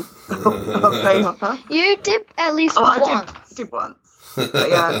thinking of say Hopper. you did at least Oh, I once. did once. But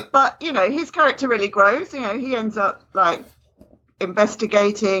yeah, but you know, his character really grows. You know, he ends up like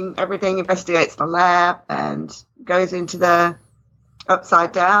investigating everything, investigates the lab, and goes into the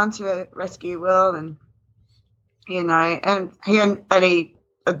Upside Down to rescue Will, and you know, and he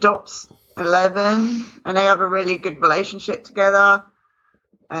adopts 11, and they have a really good relationship together.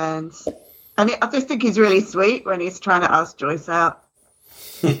 And I just think he's really sweet when he's trying to ask Joyce out,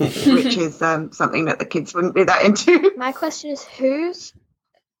 which is something that the kids wouldn't be that into. My question is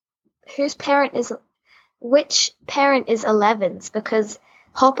which parent is 11's, because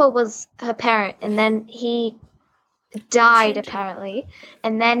Hopper was her parent and then he died apparently,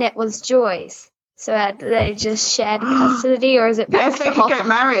 and then it was Joyce. So they just shared custody, or is it back Yes, they to could Hopper? get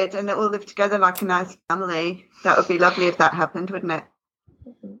married and they all live together like a nice family. That would be lovely if that happened, wouldn't it?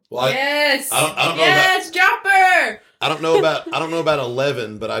 Well, Yes! I don't know yes, Jumper! I don't know about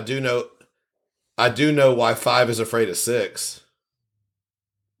 11, but I do know why 5 is afraid of 6.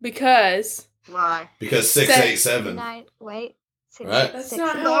 Because... Why? Because 6, Seven. 8, 7. Nine, wait. Six, Right. That's six,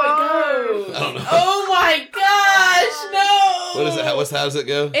 not six. how it goes. I don't know. Oh my gosh, no! What is it? How does it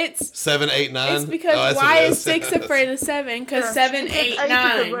go? It's 7, 8, 9. It's because that's what why it is 6 afraid of 7? Because Yeah, 7, because 8, eight is a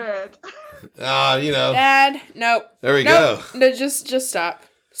 9. word. You know. Dad, nope. There we Nope. go. No, just stop.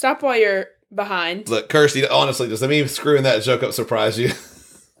 Stop while you're behind. Look, Kirsty, honestly, does me screwing that joke up surprise you?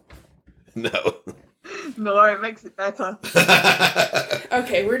 No. No, it makes it better.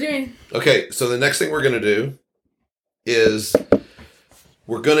 Okay, we're doing... Okay, so the next thing we're going to do is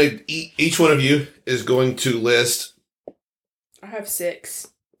we're going to... Each one of you is going to list... I have 6.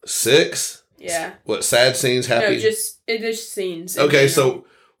 6? Yeah. What, sad scenes, happy? No, just scenes. Okay, so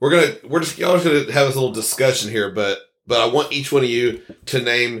y'all are gonna have this little discussion here, but I want each one of you to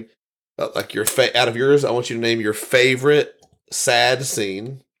name like your out of yours. I want you to name your favorite sad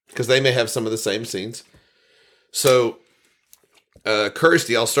scene because they may have some of the same scenes. So,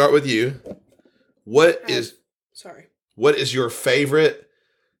 Kirsty, I'll start with you. What is your favorite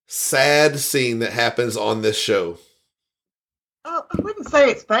sad scene that happens on this show? Oh, I wouldn't say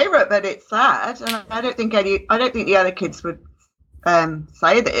it's favourite, but it's sad, and I don't think the other kids would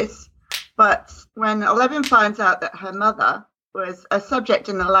say this. But when 11 finds out that her mother was a subject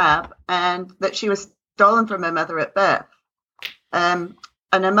in the lab and that she was stolen from her mother at birth, and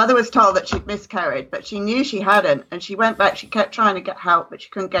her mother was told that she'd miscarried, but she knew she hadn't, and she went back. She kept trying to get help, but she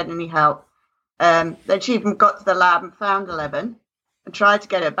couldn't get any help. Then she even got to the lab and found 11 and tried to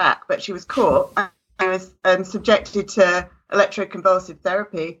get her back, but she was caught and was subjected to electroconvulsive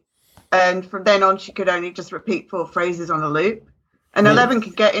therapy, and from then on she could only just repeat 4 phrases on a loop. And 11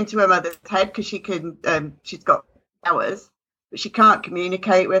 can get into her mother's head because she's got powers, but she can't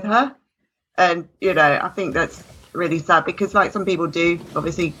communicate with her. And I think that's really sad because, like some people do,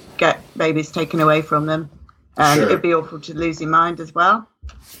 obviously get babies taken away from them, and it'd be awful to lose your mind as well.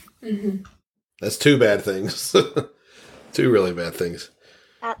 Mm-hmm. That's 2 bad things. 2 really bad things.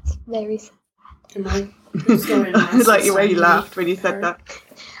 That's very sad. Am I? It's like the way you laughed when you said that.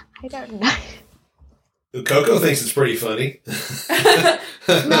 I don't know. Coco thinks it's pretty funny. No,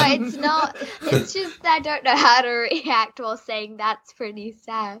 it's not. It's just I don't know how to react while saying that's pretty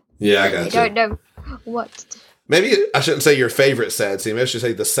sad. Yeah, I got you. I don't know what to do. Maybe I shouldn't say your favorite sad scene. Maybe I should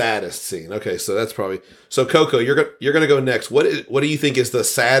say the saddest scene. Okay, so that's probably... So, Coco, you're gonna go next. What do you think is the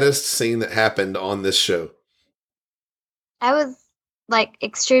saddest scene that happened on this show? I was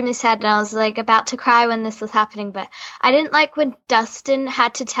extremely sad and I was about to cry when this was happening, but I didn't like when Dustin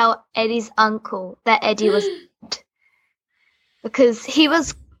had to tell Eddie's uncle that Eddie was dead. Because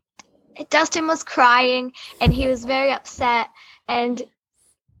Dustin was crying and he was very upset, and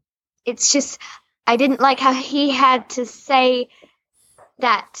it's just, I didn't like how he had to say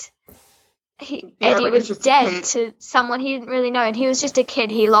that Eddie was dead to someone he didn't really know, and he was just a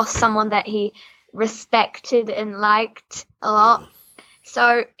kid. He lost someone that he respected and liked a lot.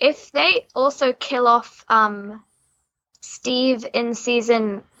 So if they also kill off Steve in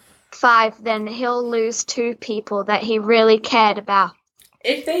season 5, then he'll lose 2 people that he really cared about.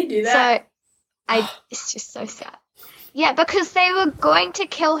 If they do that, it's just so sad. Yeah, because they were going to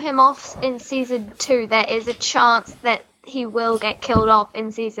kill him off in season 2. There is a chance that he will get killed off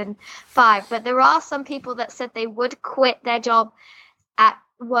in season 5, but there are some people that said they would quit their job at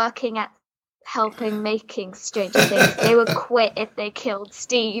working at helping making Stranger Things. They would quit if they killed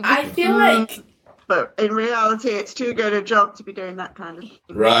Steve. I feel like... But in reality, it's too good a job to be doing that kind of thing.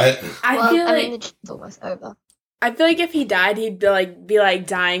 Right. I feel like the job's almost over. I feel like if he died, he'd be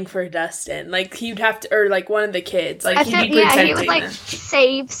dying for Dustin. He'd have to, or one of the kids. He'd be protecting he would them.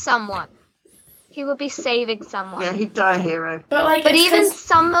 save someone. He would be saving someone. Yeah, he'd die a hero. But even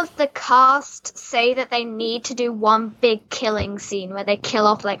some of the cast say that they need to do one big killing scene where they kill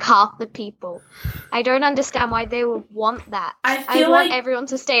off half the people. I don't understand why they would want that. I want everyone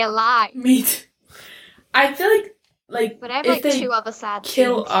to stay alive. Me too. I feel but I have if they 2 other sad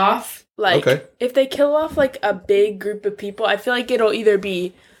kill scenes. off if they kill off a big group of people, I feel like it'll either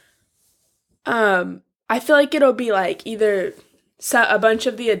be either a bunch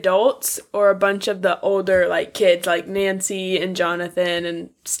of the adults or a bunch of the older kids like Nancy and Jonathan and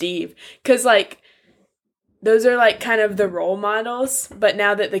Steve, because those are kind of the role models, but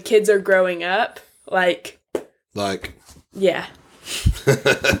now that the kids are growing up yeah.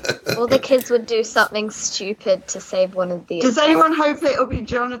 Well, the kids would do something stupid to save one of the... Does anyone hope it'll be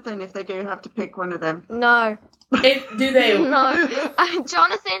Jonathan if they do have to pick one of them? No. Do they? No.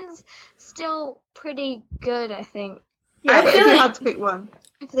 Jonathan's still pretty good, I think. Yeah, but if you had to pick one.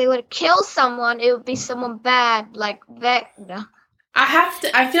 If they would kill someone, it would be someone bad, like Vecna.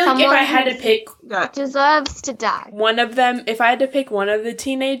 I feel like if I had to pick... deserves to die. One of them, if I had to pick one of the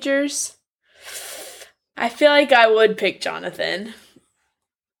teenagers, I feel like I would pick Jonathan.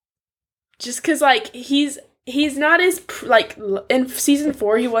 Just because, he's not as, in season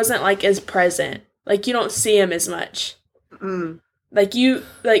 4, he wasn't, as present. You don't see him as much. Mm.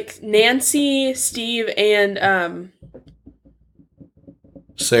 Nancy, Steve, and,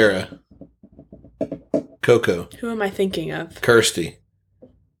 Sarah. Coco. Who am I thinking of? Kirsty.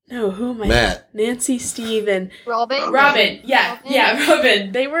 No, who am I? Matt. Nancy, Steve, and Robin. Yeah,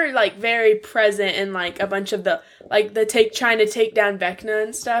 Robin. They were like very present in like a bunch of the trying to take down Vecna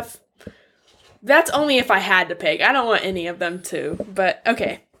and stuff. That's only if I had to pick. I don't want any of them to. But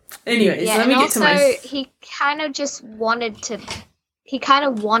okay. Anyways, Yeah, let me and get to also my. he kind of just wanted to. He kind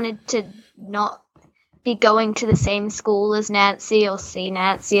of wanted to not be going to the same school as Nancy or see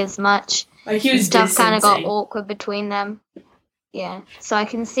Nancy as much. Like he was Stuff kind of got distancing. awkward between them. Yeah, so I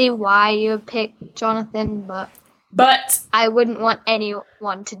can see why you would pick Jonathan, But I wouldn't want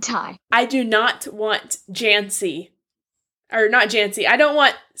anyone to die. I do not want Jancy. Or not Jancy. I don't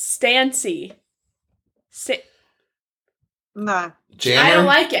want Stancy. No. Jammer. I don't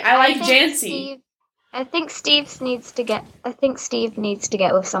like it. I like think Jancy. I think Steve needs to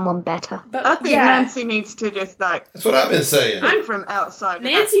get with someone better. But I think Nancy needs to just like That's what I've been saying. I'm from outside. of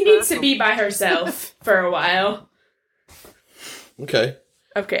Nancy that needs to circle. be by herself for a while. Okay.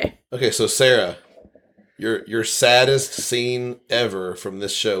 Okay. Okay, so Sarah, your saddest scene ever from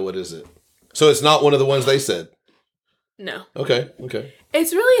this show, what is it? So it's not one of the ones they said. No. Okay.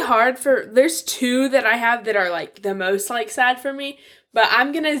 It's really hard there's two that I have that are like the most like sad for me, but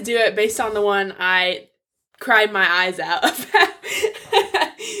I'm going to do it based on the one I cried my eyes out about.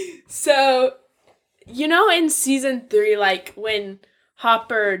 So, in season 3, like when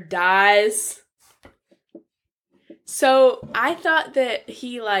Hopper dies. So I thought that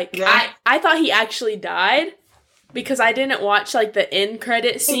he I thought he actually died because I didn't watch like the end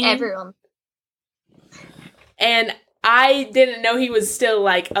credit I think scene. everyone. And I didn't know he was still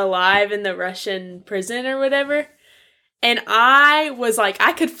like alive in the Russian prison or whatever. And I was like,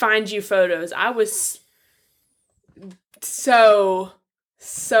 I could find you photos. I was so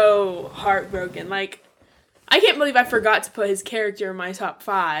heartbroken. Like, I can't believe I forgot to put his character in my top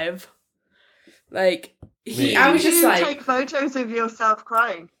 5. Like, I was Did just you like, take photos of yourself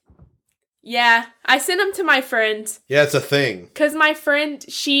crying? yeah, I sent them to my friend. Yeah, it's a thing. Because my friend,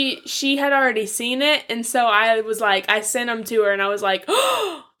 she had already seen it, and so I was like, I sent them to her, and I was like,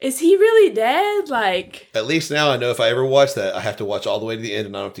 oh, is he really dead? Like, At least now I know if I ever watch that, I have to watch all the way to the end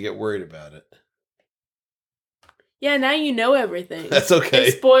and I don't have to get worried about it. yeah, now you know everything. That's okay.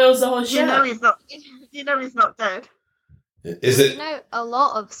 It spoils the whole show. You know he's not. You know he's not dead. Is it? A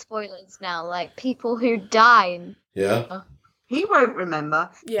lot of spoilers now, like people who die. Yeah. He won't remember.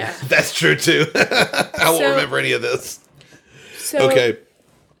 Yeah. That's true too. I won't So- remember any of this. So, Okay.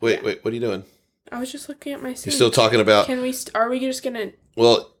 Wait, what are you doing? I was just looking at my scene. You're still talking about. Can we? Are we just gonna?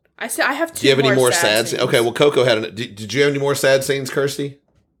 Well, I have 2. do you have any more sad sad scenes. Okay, well, Coco had. Did you have any more sad scenes, Kirsty?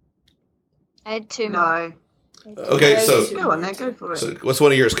 I had 2 more. No. Okay, so Go on then, go for it. So what's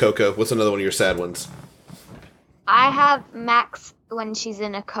one of yours, Coco? What's another one of your sad ones? I have Max when she's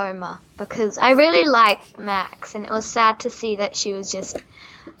in a coma because I really liked Max, and it was sad to see that she was just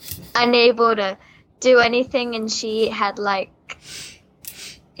unable to do anything, and she had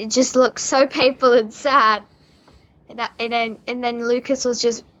it just looked so painful and sad. And then Lucas was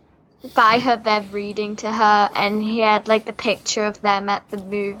just by her bed reading to her, and he had the picture of them at the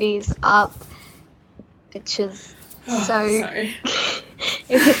movies up, which was so Sorry.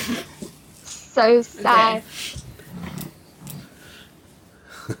 it was so sad.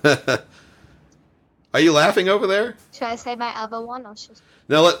 Are you laughing over there? Should I say my other one, or should?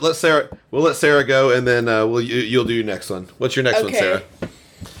 No, let Sarah. We'll let Sarah go, and then you'll do your next one. What's your next one, Sarah?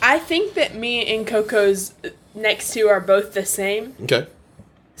 I think that me and Coco's next 2 are both the same. Okay.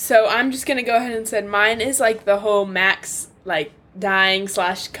 So I'm just gonna go ahead and say mine is the whole Max dying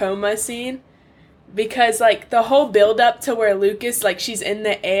 / coma scene, because the whole build up to where Lucas she's in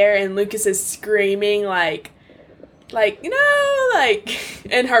the air and Lucas is screaming and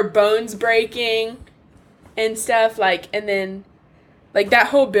her bones breaking and stuff and then that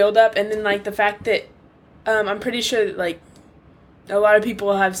whole build up, and then the fact that I'm pretty sure that a lot of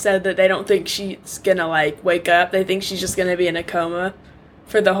people have said that they don't think she's gonna wake up. They think she's just gonna be in a coma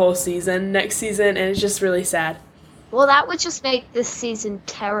for the whole next season, and it's just really sad. Well, that would just make this season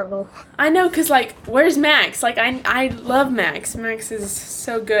terrible. I know, because where's Max? I love Max. Max is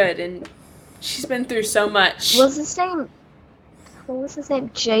so good, and she's been through so much. What was his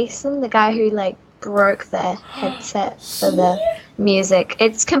name? Jason, the guy who broke their headset for the music.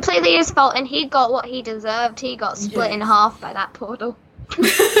 It's completely his fault, and he got what he deserved. He got split in half by that portal.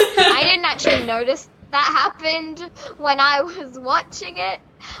 I didn't actually notice that happened when I was watching it.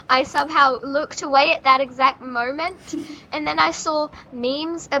 I somehow looked away at that exact moment, and then I saw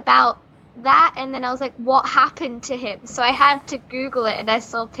memes about that, and then I was like, what happened to him? So I had to Google it, and I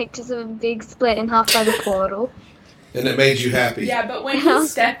saw pictures of him being split in half by the portal. And it made you happy. Yeah, but when he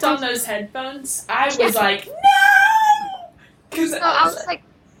stepped on those headphones, I was like, no! Because I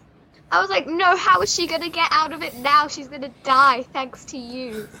was like, no, how is she gonna get out of it now? She's gonna die thanks to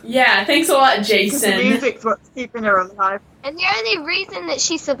you. Yeah, thanks a lot, The Jason. music's what's keeping her alive. And the only reason that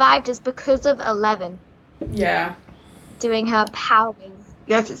she survived is because of 11 Yeah. doing her powering.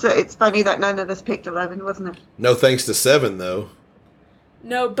 Yes, it's funny that none of us picked 11, wasn't it? No thanks to 7, though.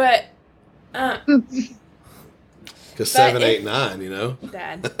 No, but, Because 7, 8, 9, you know?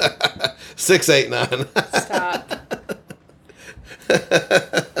 Dad, 6, 8, 9. stop.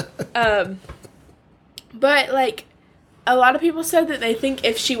 But, like, a lot of people said that they think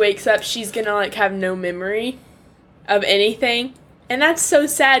if she wakes up, she's gonna, like, have no memory of anything. And that's so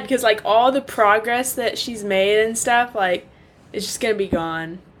sad, because, like, all the progress that she's made and stuff, like, it's just gonna be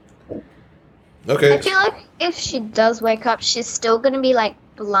gone. Okay. I feel like if she does wake up, she's still gonna be like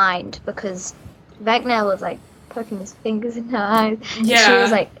blind because Vecna was like poking his fingers in her eyes. Yeah. She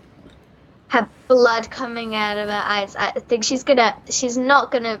was like had blood coming out of her eyes. I think she's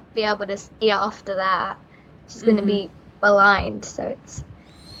not gonna be able to see after that. She's gonna be blind, so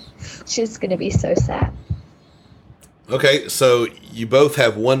she's gonna be so sad. Okay, so you both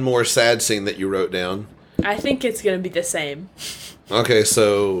have one more sad scene that you wrote down. I think it's gonna be the same. Okay,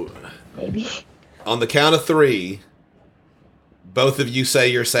 so Maybe. on the count of 3, both of you say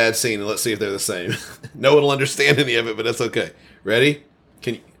your sad scene, and let's see if they're the same. No one will understand any of it, but that's okay. Ready?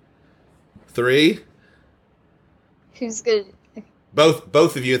 3? Who's good?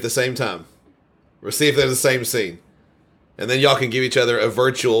 Both of you at the same time. We'll see if they're the same scene. And then y'all can give each other a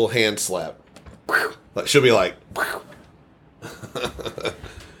virtual hand slap. Like, she'll be like...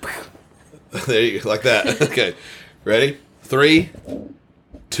 There you go, like that. Okay. Ready? 3,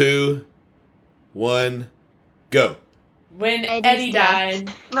 2, 1, go. When Eddie's Eddie dead.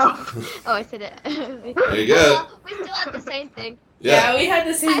 died. No. Oh, I said it. There you go. We still have the same thing. Yeah, we had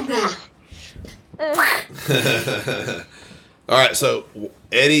the same thing. All right, so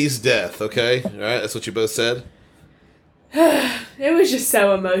Eddie's death, okay? All right, that's what you both said? It was just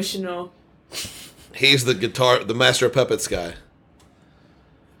so emotional. He's the master of puppets guy.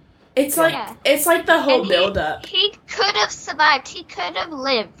 It's like Yeah. it's like the whole And build up. He could have survived. He could have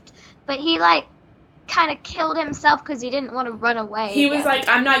lived, but he like kind of killed himself because he didn't want to run away. He was again. like,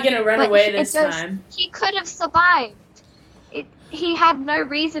 I'm not gonna run But away it this does- time. He could have survived. He had no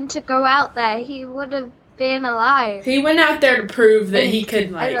reason to go out there. He would have been alive. He went out there to prove that he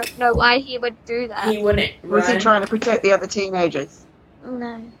could I like don't know why he would do that. he wouldn't Was he run. trying to protect the other teenagers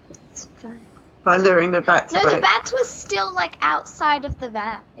No, it's fine. by luring the bats No, away? the bats was still like outside of the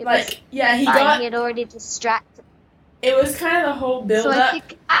van. It was Like yeah, he fine. got He had already distracted. it was kind of the whole build So I up.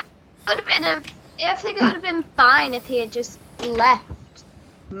 think I think it would have been fine if he had just left.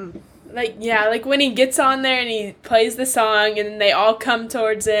 Like yeah, like when he gets on there and he plays the song and they all come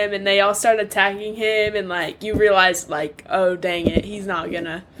towards him and they all start attacking him and like you realize like, oh dang it, he's not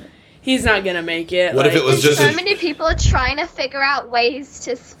gonna make it. What if like, it was just So a- many people are trying to figure out ways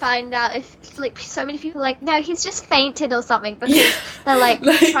to find out if, like, so many people are like, no, he's just fainted or something because Yeah. they're like,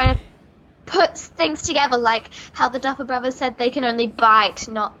 Like- trying to put things together, like how the Duffer Brothers said they can only bite,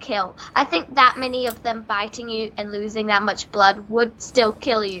 not kill. I think that many of them biting you and losing that much blood would still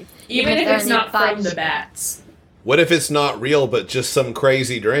kill you, even if they're it's only not from biting the you. bats. What if it's not real, but just some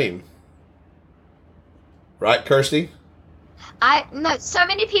crazy dream? Right, Kirsty? No, so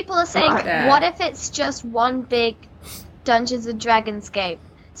many people are saying, Right. what if it's just one big Dungeons and Dragons game?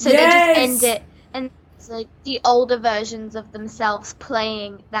 So Yes! they just end it, and it's like the older versions of themselves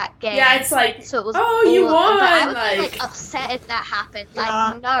playing that game. Yeah, it's like So it was oh, you all- But I won, would be like upset if that happened.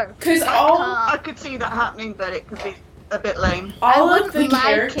 Yeah. Like, no. because I all can't. I could see that happening, but it could be a bit lame. all I of wouldn't the like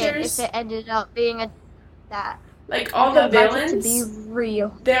characters, it if it ended up being that. like all the I'd like it to villains, be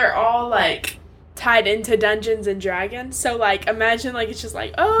real. they're all like tied into Dungeons and Dragons. So like imagine like it's just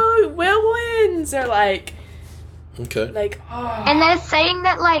like oh Will wins or like Okay. oh And they're saying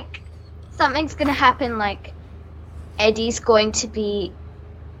that, like, something's gonna happen, like, Eddie's going to be...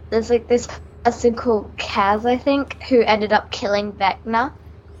 There's, like, this person called Kaz, I think, who ended up killing Vecna.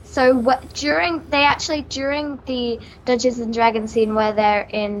 So, during the Dungeons and Dragons scene where they're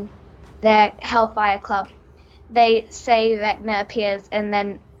in their Hellfire Club, they say Vecna appears, and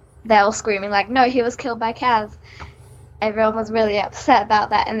then they're all screaming, like, no, he was killed by Kaz. Everyone was really upset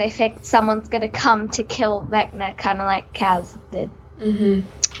about that, and they think someone's gonna come to kill Vecna, kind of like Kaz did. mhm.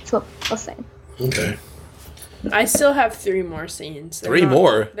 That's what we're saying. Okay. I still have 3 more scenes. They're 3 not-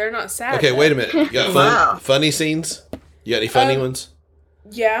 more? They're not sad. Okay, though. wait a minute. You got Wow. funny scenes? You got any funny ones?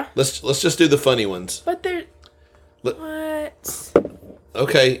 Yeah, Let's just do the funny ones. but they're Let- what?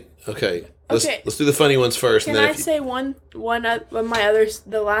 Okay. Okay. Let's do the funny ones first. Can and then I say one of my others,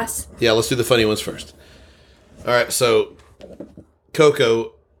 the last? Yeah, let's do the funny ones first. All right, so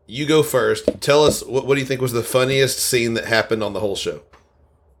Coco, you go first. Tell us what do you think was the funniest scene that happened on the whole show?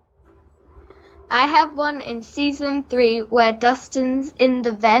 I have one in season 3 where Dustin's in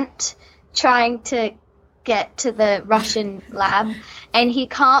the vent trying to get to the Russian lab, and he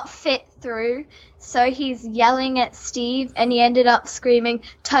can't fit through. So he's yelling at Steve, and he ended up screaming,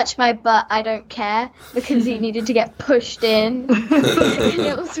 "Touch my butt, I don't care," because he needed to get pushed in. And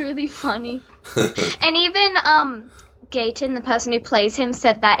it was really funny. And even Gayton, the person who plays him,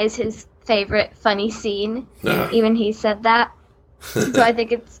 said that is his favorite funny scene. Even he said that. So I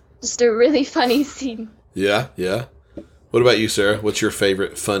think it's just a really funny scene. Yeah. What about you, Sarah? What's your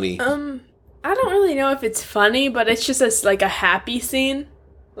favorite funny? I don't really know if it's funny, but it's just a happy scene,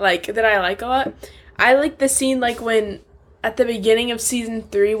 that I like a lot. I like the scene when at the beginning of season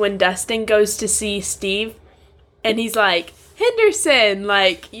 3 when Dustin goes to see Steve, and he's like, "Henderson,"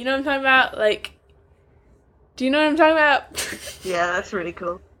 you know what I'm talking about? Do you know what I'm talking about? Yeah, that's really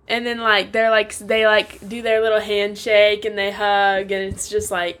cool. And then they do their little handshake and they hug, and it's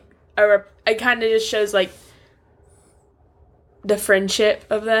just it kind of just shows the friendship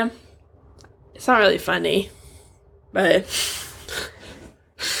of them. It's not really funny, but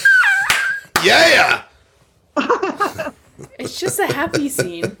Yeah. it's just a happy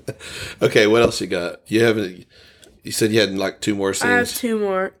scene. Okay, what else you got? You said you had 2 more scenes. I have 2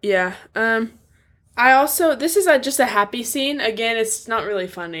 more. Yeah. This is just a happy scene. Again, it's not really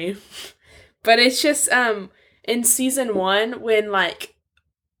funny, but it's just in season 1 when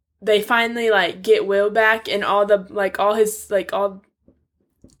they finally get Will back, and all his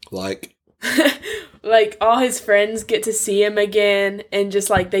all his friends get to see him again, and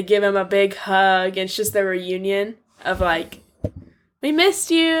just they give him a big hug, and it's just the reunion of we missed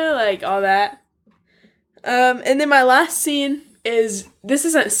you, all that. And then my last scene is, this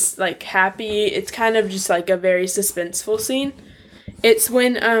isn't happy, it's kind of just a very suspenseful scene. It's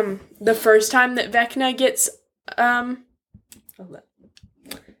when the first time that Vecna gets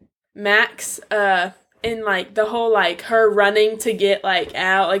Max in the whole her running to get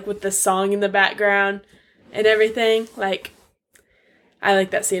out with the song in the background and everything. I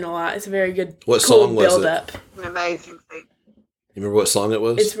like that scene a lot. It's a very good What cool song was build it? up. An amazing thing. You remember what song it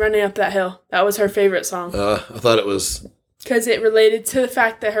was? It's Running Up That Hill. That was her favorite song. I thought it was... Because it related to the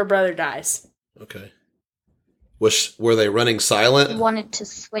fact that her brother dies. Okay. Were they running silent? Wanted to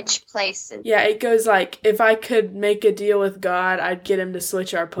switch places. Yeah, it goes if I could make a deal with God, I'd get him to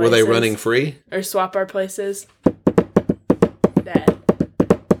switch our places. Were they running free? Or swap our places. Dad.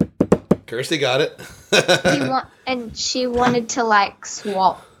 Kirsty got it. And she wanted to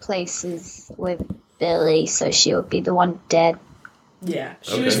swap places with Billy, so she would be the one dead. Yeah,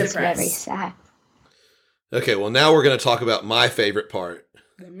 she Okay. was It's very depressed. sad. Okay, well now we're going to talk about my favorite part.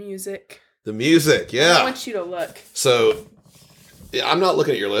 The music. The music, I yeah. want you to look. So, yeah, I'm not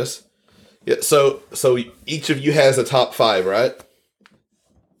looking at your list. Yeah, so each of you has a top 5, right?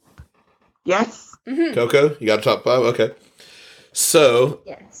 Yes. Mm-hmm. Coco, you got a top 5? Okay. So,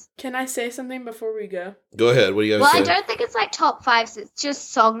 Yes. Can I say something before we go? go ahead. What do you Well, have I to say? don't think it's top 5s. It's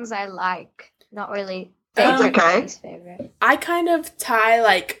just songs I like. Not really. That's okay. Least favorite. I kind of tie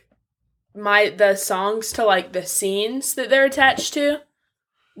the songs to the scenes that they're attached to.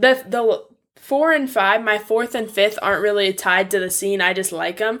 The 4 and 5, my 4th and 5th aren't really tied to the scene. I just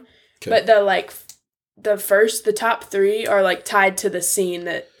like them. Okay. But the top 3 are tied to the scene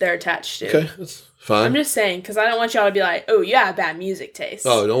that they're attached to. Okay, that's fine. I'm just saying, because I don't want y'all to be "Oh, you have bad music taste."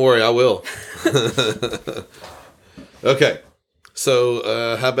 Oh, don't worry, I will. Okay,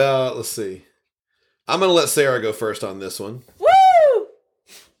 so how about, let's see. I'm going to let Sarah go first on this one. Woo!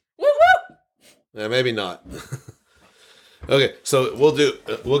 Woo woo! Yeah, maybe not. Okay, so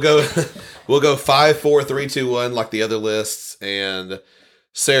we'll go 5, 4, 3, 2, 1 like the other lists. And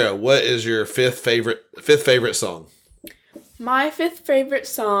Sarah, what is your fifth favorite song? My 5th favorite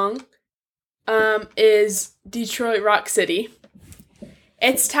song is Detroit Rock City.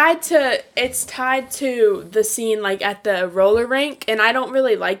 It's tied to the scene at the roller rink, and I don't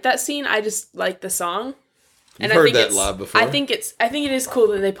really like that scene. I just like the song. You've And heard I think that live before. I think it is cool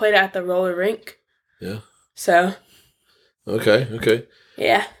that they played it at the roller rink. Yeah. So. Okay.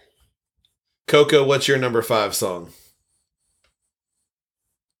 Yeah. Coco, what's your number 5 song?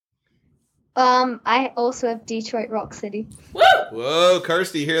 I also have Detroit Rock City. Woo! Whoa,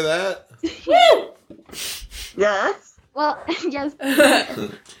 Kirsty, you hear that? Woo! Yes. Well, yes.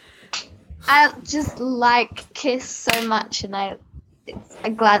 I just like Kiss so much, and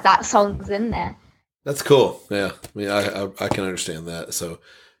I'm glad that song's in there. That's cool. Yeah, I mean, I can understand that. So,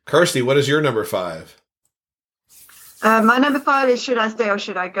 Kirsty, what is your number 5? My number 5 is "Should I Stay or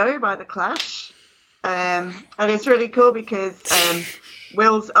Should I Go" by The Clash. And it's really cool because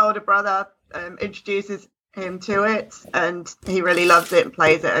Will's older brother introduces him to it, and he really loves it and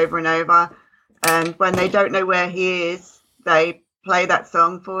plays it over and over. And when they don't know where he is, they play that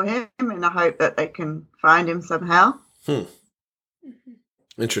song for him in the hope that they can find him somehow.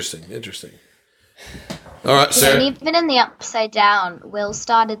 Interesting. All right, Sarah. And even in the Upside Down, Will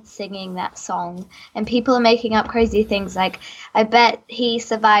started singing that song, and people are making up crazy things like, I bet he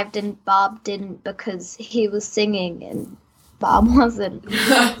survived and Bob didn't because he was singing and Bob wasn't.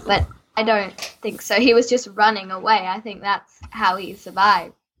 But I don't think so. He was just running away. I think that's how he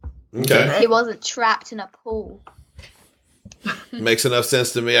survived. Okay. He wasn't trapped in a pool. Makes enough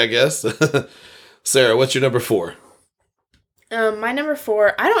sense to me, I guess. Sarah, what's your number 4? My number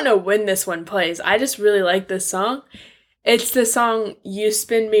 4, I don't know when this one plays. I just really like this song. It's the song "You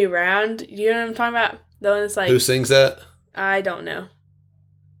Spin Me Round." Do you know what I'm talking about? The one that's like... Who sings that? I don't know.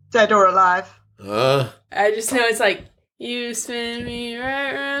 Dead or alive. I just know it's like, you spin me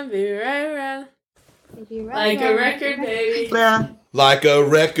right round, be right round. Like a record, baby. Yeah. Like a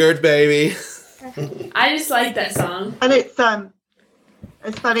record, baby. I just like that song. And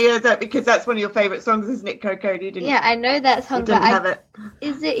it's funny is that because that's one of your favourite songs, isn't it, Coco? You didn't, Yeah, I know that song, you didn't but have it.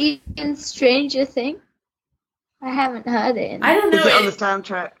 is it in Stranger Things? I haven't heard it. I don't know. Is it on the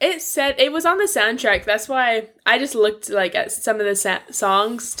soundtrack? It said it was on the soundtrack. That's why I just looked like at some of the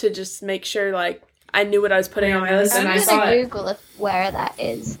songs to just make sure like I knew what I was putting on my list, and I I'm saw gonna it. Google where that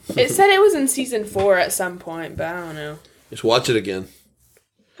is. It said it was in season 4 at some point, but I don't know. Just watch it again.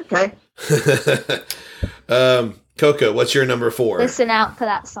 Okay. Coco, what's your number 4? Listen out for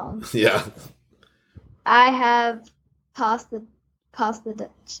that song. Yeah. I have Pass the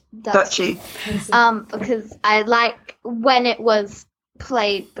Dutchie. Because I like when it was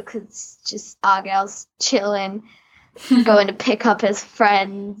played because just Argyle's chilling, going to pick up his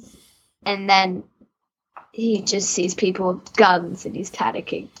friends, and then he just sees people with guns and he's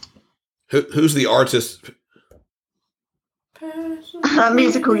panicking. Who's the artist?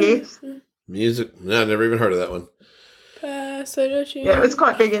 Musical Youth. Music? No, I've never even heard of that one. Yeah, it was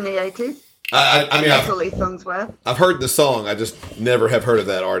quite big in the 80s. I mean, That's all these songs were. I've heard the song. I just never have heard of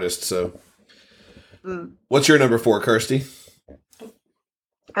that artist. So, What's your number 4, Kirsty?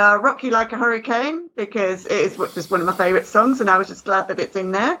 Rock You Like a Hurricane, because it is just one of my favourite songs, and I was just glad that it's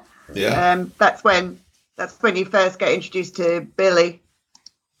in there. Yeah. That's when you first get introduced to Billy.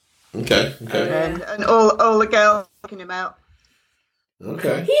 Okay. And all the girls checking him out.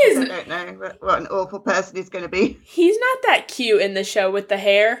 Okay. He I don't know what an awful person he's going to be. He's not that cute in the show with the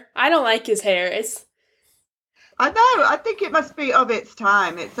hair. I don't like his hair. I know. I think it must be of its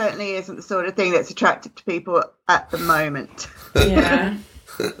time. It certainly isn't the sort of thing that's attractive to people at the moment. Yeah.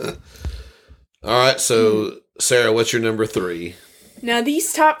 All right. So, Sarah, what's your number 3? Now,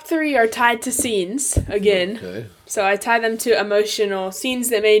 these top 3 are tied to scenes, again. Okay. So I tie them to emotional scenes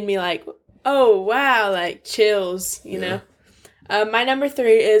that made me like, oh, wow, like chills, you know. My number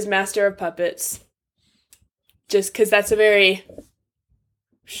 3 is Master of Puppets. Just because that's a very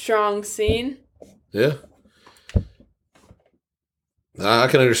strong scene. Yeah. I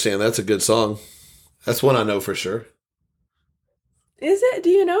can understand. That's a good song. That's one I know for sure. Is it? Do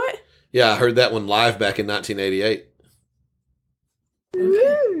you know it? Yeah, I heard that one live back in 1988.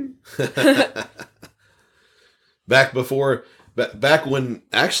 Back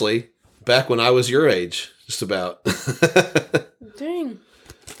when I was your age, just about. Dang.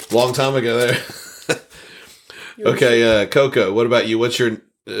 Long time ago there. Okay, Coco, what about you? Is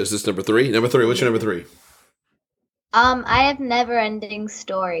this number 3? Number 3, what's your number 3? I have Never Ending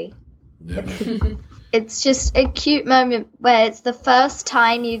Story. It's just a cute moment where it's the first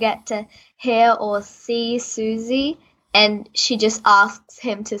time you get to hear or see Susie, and she just asks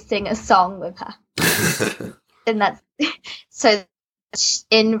him to sing a song with her. And that's so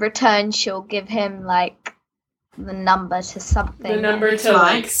in return she'll give him like the number to something. The number to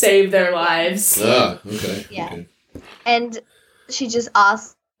like save their lives. Okay. Yeah. Okay. And she just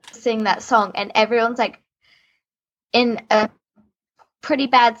asks to sing that song, and everyone's like in a pretty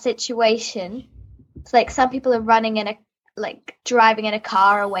bad situation. It's like some people are driving in a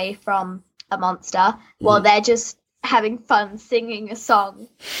car away from a monster while they're just having fun singing a song,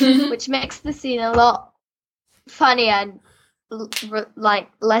 which makes the scene a lot funnier and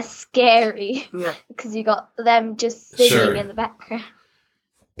less scary. Yeah. Because you got them just singing Sure. in the background.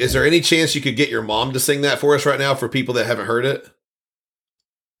 Is there any chance you could get your mom to sing that for us right now for people that haven't heard it?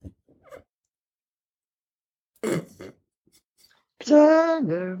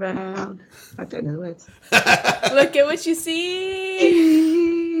 Turn around. I don't know the words. Look at what you see.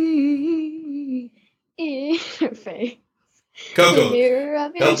 your face. Coco. The mirror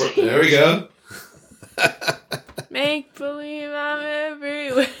of your Help her. There we go. Make believe I'm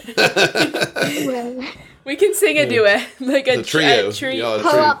everywhere. Well, We can sing a duet, like a The trio. A trio. Y'all are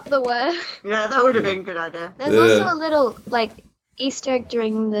pull true. up the word. Yeah, that would have been a good idea. There's Yeah. also a little like Easter egg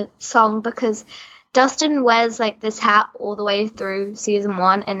during the song because Dustin wears like this hat all the way through season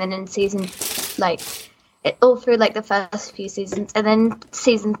 1, and then in season all through like the first few seasons, and then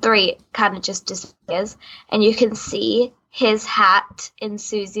season 3 it kind of just disappears, and you can see his hat in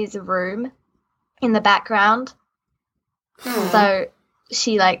Susie's room in the background. So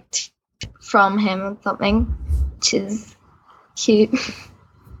she like from him or something, which is cute.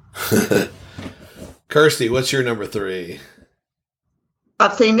 Kirsty, what's your number 3?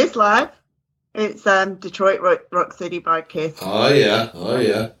 I've seen this live. It's Detroit Rock City by Kiss. Oh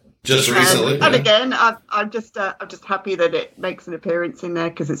yeah. Just recently. And yeah. again, I'm just happy that it makes an appearance in there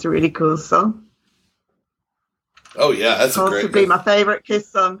because it's a really cool song. Oh yeah, that's a great. Possibly my favourite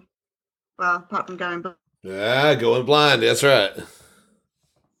Kiss song. Well, apart from Going Blind. Yeah, Going Blind. That's right.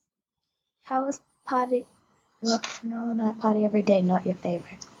 How was Party? Well, no, not Party Every Day, not your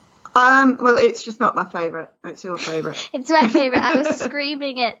favorite. Well, it's just not my favourite. It's your favourite. It's my favorite. I was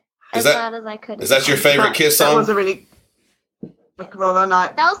screaming it Is as that- loud as I could. Is that your favorite That- Kiss That song? was a really all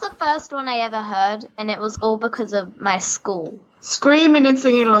night. That was the first one I ever heard, and it was all because of my school. Screaming and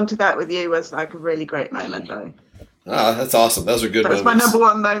singing along to that with you was like a really great moment, though. Ah, that's awesome. Those are good That was my moments. number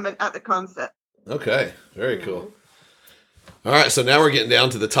one moment at the concert. Okay, very cool. All right, so now we're getting down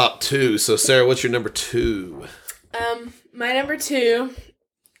to the top 2. So Sarah, what's your number 2? My number 2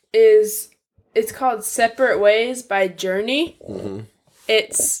 is it's called "Separate Ways" by Journey. Mm-hmm.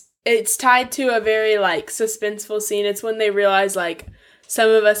 It's tied to a very like suspenseful scene. It's when they realize like some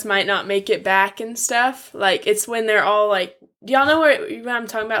of us might not make it back and stuff. Like it's when they're all like, do y'all know what I'm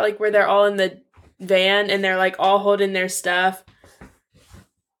talking about? Like where they're all in the van and they're like all holding their stuff.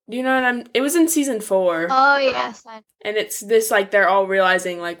 Do you know what it was in season 4. Oh yes, And it's this like they're all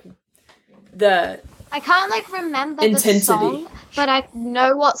realizing like I can't like remember Intensity. the song, but I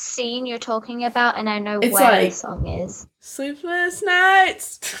know what scene you're talking about, and I know It's where the like- song is. sleepless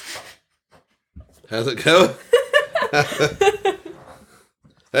nights. How's it go?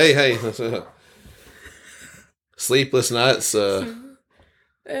 hey. Sleepless Nights. I'm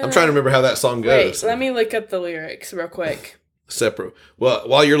trying to remember how that song goes. Wait, let me look up the lyrics real quick. Separate. Well,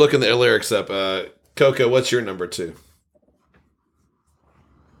 while you're looking the lyrics up, Coco, what's your number 2?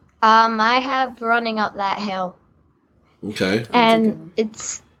 I have Running Up That Hill, Okay. and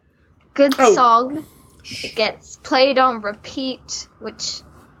it's good Oh. song. It gets played on repeat, which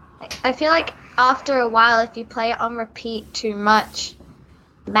I feel like after a while, if you play it on repeat too much,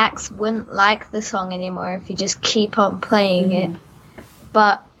 Max wouldn't like the song anymore if you just keep on playing it.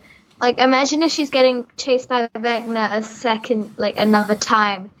 But like, imagine if she's getting chased by Vecna another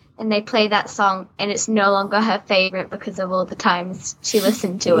time, and they play that song, and it's no longer her favorite because of all the times she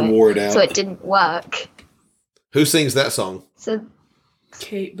listened to it, Wore it out. so it didn't work. Who sings that song? So,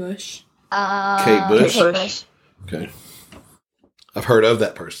 Kate Bush. Kate Bush? Kate Bush. Okay. I've heard of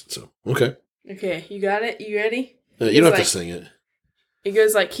that person, so okay. Okay, you got it? You ready? You don't have like- to sing it. It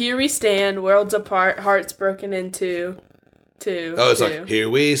goes like, here we stand, worlds apart, hearts broken into two. Oh, it's two. like, here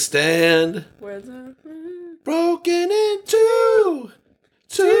we stand, Worlds apart, broken in two.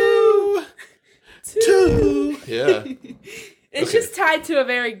 Yeah. It's Okay. just tied to a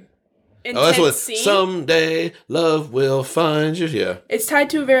very Oh, that's intense what. scene. Someday love will find you. Yeah. It's tied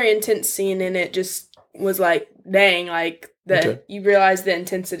to a very intense scene, and it just was like, dang, like Okay. you realize the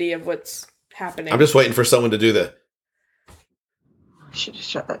intensity of what's happening. I'm just waiting for someone to do the I should have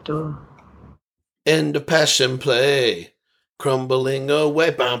shut that door. end of passion play, crumbling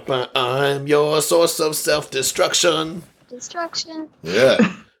away. Bum, bum, I'm your source of self-destruction. destruction.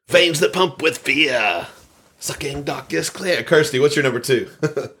 Yeah. Veins that pump with fear, sucking darkest clear. Kirsty, what's your number 2?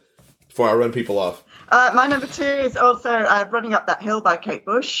 Before I run people off. My number 2 is also Running Up That Hill by Kate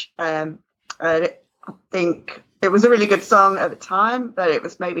Bush. I think it was a really good song at the time, but it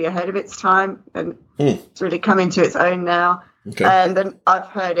was maybe ahead of its time, and it's really come into its own now. Okay. And then I've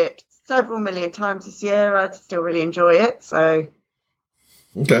heard it several million times this year. I still really enjoy it, so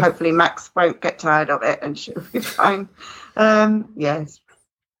Okay. hopefully Max won't get tired of it and she'll be fine. Yes.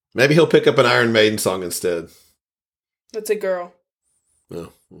 Maybe he'll pick up an Iron Maiden song instead. That's a girl. Oh.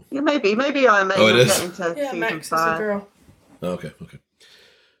 Yeah, maybe I may Oh, it not is? get into Yeah, season Max is a 5. girl. Okay.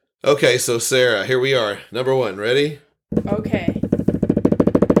 Okay, so Sarah, here we are. Number 1. Ready? Okay.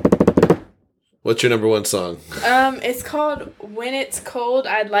 What's your number 1 song? It's called "When It's Cold,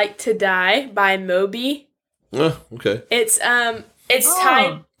 I'd Like to Die" by Moby. Oh, okay. It's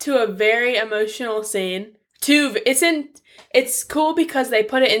tied to a very emotional scene. It's cool because they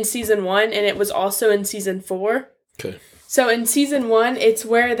put it in season 1 and it was also in season 4. Okay. So in season 1, it's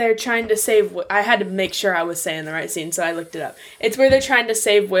where they're trying to save. I had to make sure I was saying the right scene, so I looked it up. It's where they're trying to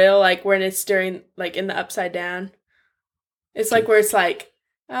save Will, like when it's during, like in the Upside Down. It's like where it's like,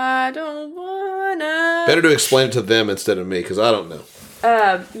 I don't wanna. Better to explain it to them instead of me, because I don't know.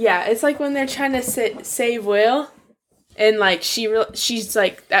 Yeah, it's like when they're trying to save Will, and like she's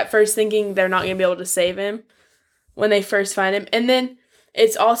like at first thinking they're not gonna be able to save him when they first find him, and then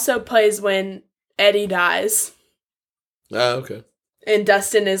it's also plays when Eddie dies. Okay. And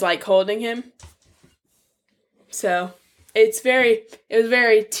Dustin is like holding him. So it was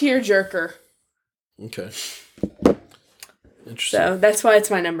very tearjerker. Okay. Interesting. So that's why it's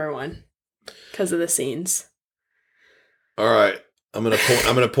my number 1. Because of the scenes. All right. I'm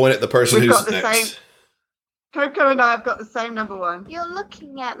gonna point at the person We've who's got the next. same. Coco and I have got the same number 1. You're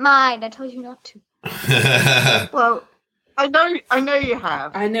looking at mine. I told you not to. Well, I know you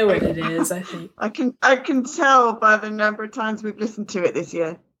have. I know what it is, I think. I can tell by the number of times we've listened to it this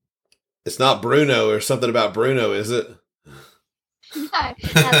year. It's not Bruno or something about Bruno, is it? No,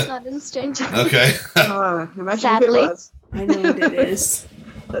 that's not in Stranger Things. Okay. Oh, imagine Sadly. if it was. I know what it is.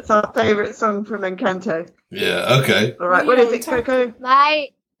 That's our favourite song from Encanto. Yeah. Okay. All right, what is it, Coco? My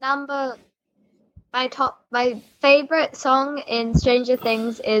favorite song in Stranger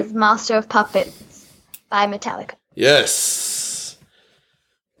Things is Master of Puppets by Metallica. Yes.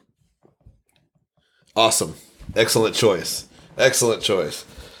 Awesome. Excellent choice. Excellent choice.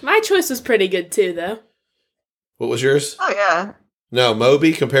 My choice was pretty good too, though. What was yours? Oh, yeah. No,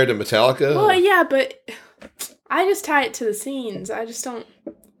 Moby compared to Metallica? Well, yeah, but I just tie it to the scenes. I just don't.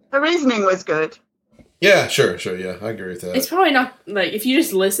 The reasoning was good. Yeah, sure. Yeah, I agree with that. It's probably not, like, if you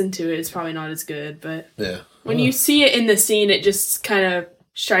just listen to it, it's probably not as good, but yeah. when you see it in the scene, it just kind of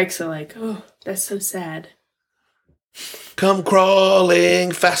strikes a, like, oh, that's so sad. Come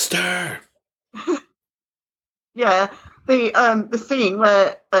crawling faster. Yeah, the scene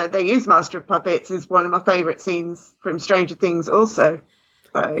where they use Master of Puppets is one of my favourite scenes from Stranger Things also.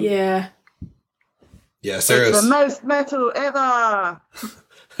 So, Yeah. Yeah, it's Sarah's. the most metal ever.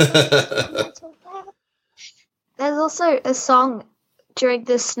 There's also a song during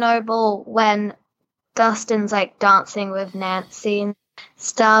the snowball when Dustin's like dancing with Nancy and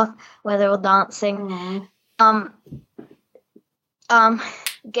stuff, where they're all dancing.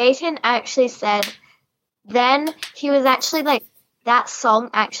 Gaten actually said then he was actually like that song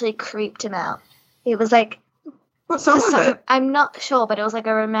actually creeped him out. He was like, What song was it? I'm not sure, but it was like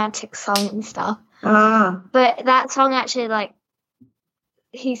a romantic song and stuff. Ah, But that song actually like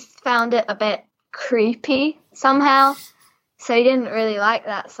he found it a bit creepy somehow. So he didn't really like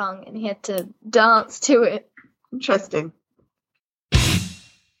that song and he had to dance to it. interesting.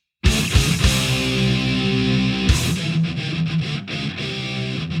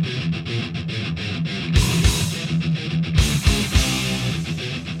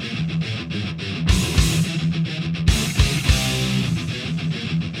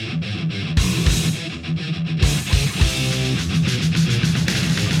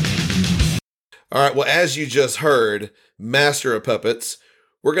 All right. Well, as you just heard, Master of Puppets,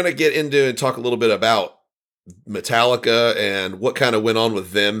 we're going to get into and talk a little bit about Metallica and what kind of went on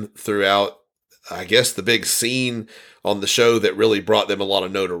with them throughout, I guess, the big scene on the show that really brought them a lot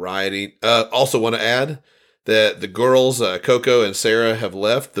of notoriety. Also want to add that the girls, Coco and Sarah, have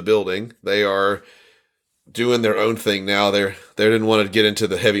left the building. They are doing their own thing now. They didn't want to get into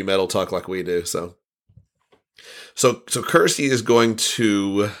the heavy metal talk like we do. So Kirsty is going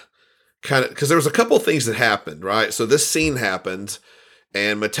to kind of, because there was a couple of things that happened, right? So this scene happened,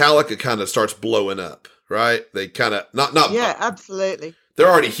 and Metallica kind of starts blowing up, right? They kind of not Yeah, absolutely. they're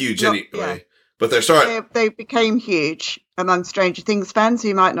already huge Not- anyway, yeah. but they're starting. They became huge among Stranger Things fans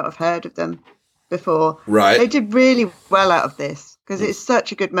who might not have heard of them before. Right. They did really well out of this because it's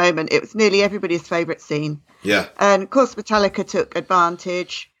such a good moment. It was nearly everybody's favourite scene. Yeah. And of course, Metallica took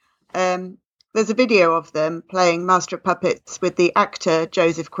advantage. There's a video of them playing Master of Puppets with the actor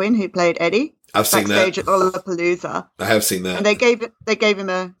Joseph Quinn, who played Eddie, I've seen backstage that. at Lollapalooza. I have seen that. And they gave him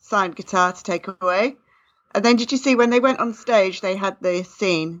a signed guitar to take away. And then did you see when they went on stage, they had the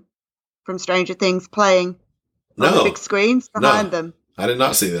scene from Stranger Things playing on the No, big screens behind them. I did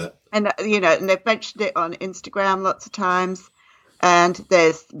not see that. And, and they've mentioned it on Instagram lots of times. And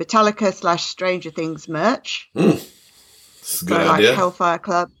there's Metallica / Stranger Things merch. It's a good So idea. like Hellfire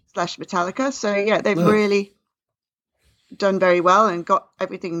Club / Metallica. So yeah, they've Yeah. really done very well and got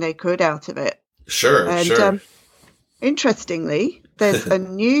everything they could out of it. Sure, And sure. interestingly, there's a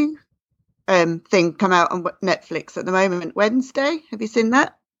new thing come out on Netflix at the moment, Wednesday. Have you seen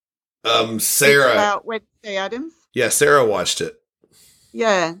that? It's Sarah. about Wednesday Addams. Yeah, Sarah watched it.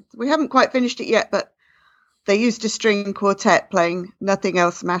 Yeah, we haven't quite finished it yet, but they used a string quartet playing Nothing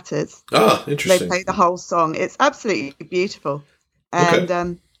Else Matters. Oh, They interesting. play the whole song. It's absolutely beautiful.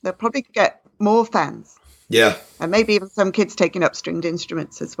 And they'll probably get more fans. Yeah, And maybe even some kids taking up stringed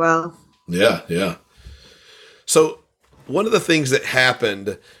instruments as well. yeah. So one of the things that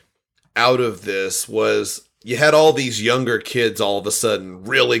happened out of this was you had all these younger kids all of a sudden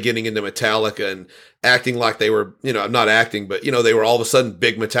really getting into Metallica and acting like they were, not acting, but, they were all of a sudden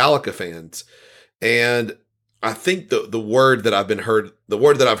big Metallica fans. And I think the word that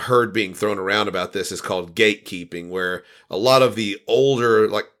I've heard being thrown around about this is called gatekeeping, where a lot of the older,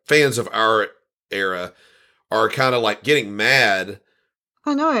 like, fans of our era are kind of like getting mad.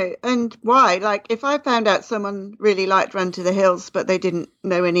 I know. And why? Like, if I found out someone really liked Run to the Hills, but they didn't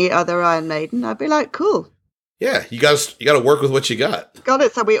know any other Iron Maiden, I'd be like, cool. Yeah, you got to work with what you got. Got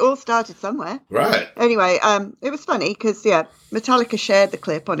it. So we all started somewhere. Right. Anyway, it was funny because, Metallica shared the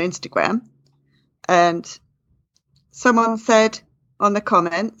clip on Instagram. And someone said on the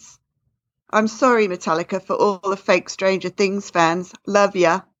comments, "I'm sorry, Metallica, for all the fake Stranger Things fans. Love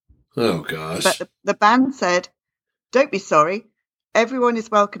ya." Oh, gosh. But the band said, "Don't be sorry. Everyone is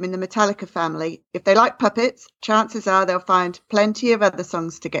welcome in the Metallica family. If they like puppets, chances are they'll find plenty of other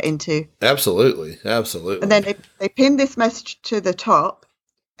songs to get into." Absolutely. And then they pinned this message to the top.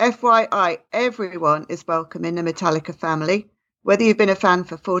 FYI, everyone is welcome in the Metallica family. Whether you've been a fan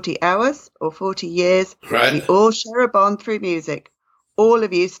for 40 hours or 40 years, Right. we all share a bond through music. All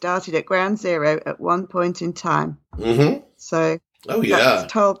of you started at ground zero at one point in time. Mm-hmm. So Oh, that yeah.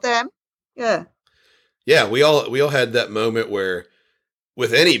 was told them. Yeah. Yeah, we all had that moment where,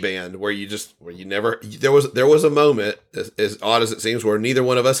 with any band, there was a moment, as odd as it seems, where neither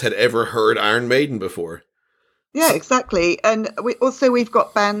one of us had ever heard Iron Maiden before. Yeah, exactly. And we've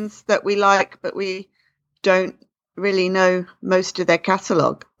got bands that we like, but we don't really know most of their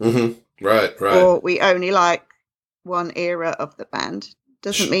catalogue. Mm-hmm. Right. Or we only like one era of the band.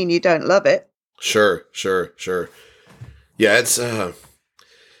 Doesn't mean you don't love it. Sure. Yeah,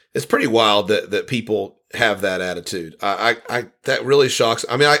 it's pretty wild that people have that attitude. I that really shocks.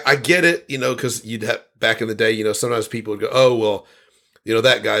 I mean, I get it, because you'd have back in the day, sometimes people would go, "Oh, well,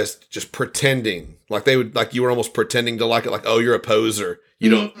 that guy's just pretending." Like you were almost pretending to like it, like, "Oh, you're a poser." You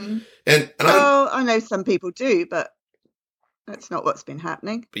don't. Mm-hmm. And I know some people do, but that's not what's been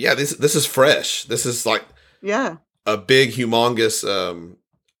happening. But yeah, this is fresh. This is like a big, humongous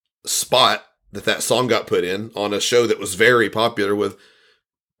spot that song got put in on a show that was very popular with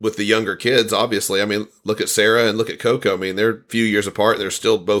the younger kids. Obviously, I mean, look at Sarah and look at Coco. I mean, they're a few years apart. They're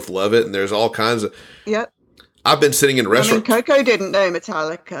still both love it, and there's all kinds of. Yep. I've been sitting in a restaurant. I mean, Coco didn't know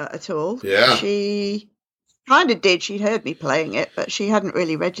Metallica at all. Yeah. She kind of did. She'd heard me playing it, but she hadn't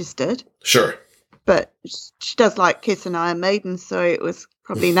really registered. Sure. But she does like Kiss and Iron Maiden, so it was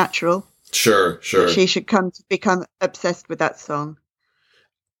probably natural. Sure. She should come to become obsessed with that song.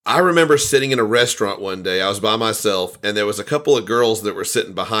 I remember sitting in a restaurant one day. I was by myself, and there was a couple of girls that were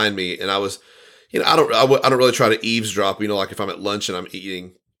sitting behind me, and I was, I don't really try to eavesdrop, like if I'm at lunch and I'm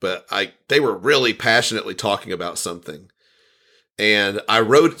eating, but they were really passionately talking about something. And I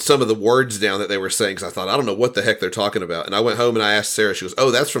wrote some of the words down that they were saying because I thought, I don't know what the heck they're talking about. And I went home and I asked Sarah, she goes, "Oh,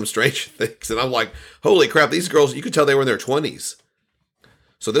 that's from Stranger Things." And I'm like, holy crap, these girls, you could tell they were in their 20s.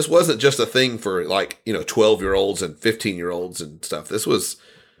 So this wasn't just a thing for 12-year-olds and 15-year-olds and stuff. This was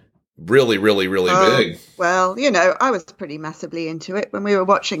really, really, really big. Well, I was pretty massively into it when we were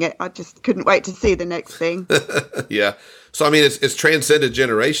watching it. I just couldn't wait to see the next thing. Yeah. So, I mean, it's transcended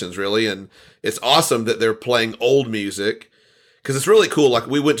generations, really. And it's awesome that they're playing old music. Because it's really cool. Like,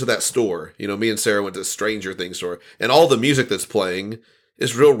 we went to that store, me and Sarah went to the Stranger Things store, and all the music that's playing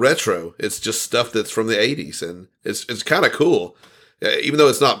is real retro. It's just stuff that's from the 80s, and it's kind of cool. Even though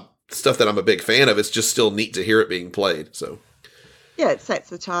it's not stuff that I'm a big fan of, it's just still neat to hear it being played. So, yeah, it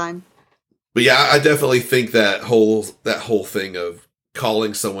sets the time. But yeah, I definitely think that whole thing of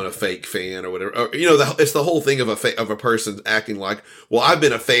calling someone a fake fan or whatever, or, it's the whole thing of a person acting like, well, I've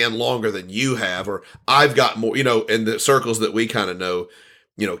been a fan longer than you have, or I've got more, in the circles that we kind of know,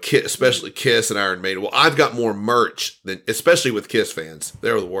 especially Kiss and Iron Maiden. Well, I've got more merch than, especially with Kiss fans.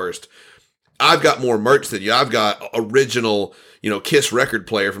 They're the worst. I've got more merch than you. I've got original, Kiss record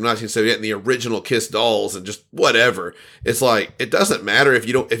player from 1978 and the original Kiss dolls and just whatever. It's like, it doesn't matter if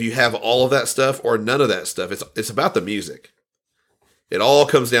you have all of that stuff or none of that stuff. It's about the music. It all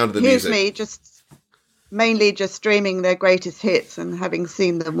comes down to the music. Here's me mainly just streaming their greatest hits and having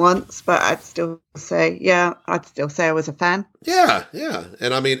seen them once, but I'd still say I was a fan. Yeah.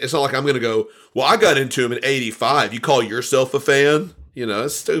 And I mean, it's not like I'm going to go, well, I got into him in 85. You call yourself a fan? You know,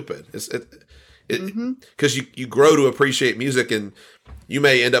 it's stupid. Because Mm-hmm. you grow to appreciate music, and you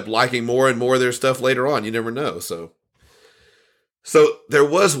may end up liking more and more of their stuff later on. You never know. So there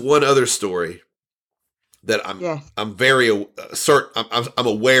was one other story that I'm very certain I'm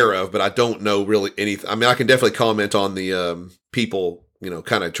aware of, but I don't know really anything. I mean, I can definitely comment on the people,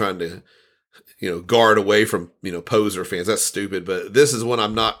 kind of trying to, guard away from, poser fans. That's stupid. But this is one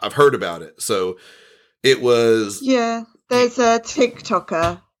I've heard about it. So it was. Yeah, there's a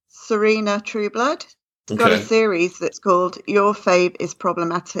TikToker, Serena Trueblood. It's got a series that's called Your Fave is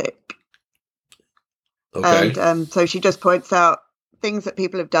Problematic. Okay. And so she just points out things that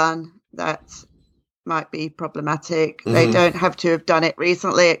people have done that might be problematic. Mm-hmm. They don't have to have done it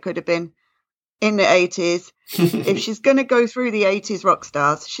recently. It could have been in the 80s. If she's going to go through the 80s rock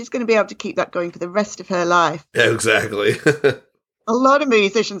stars, she's going to be able to keep that going for the rest of her life. Yeah, exactly. A lot of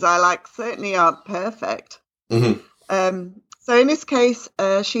musicians I like certainly aren't perfect. Mm-hmm. So in this case,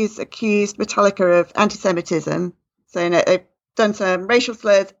 she's accused Metallica of anti-Semitism, saying that they've done some racial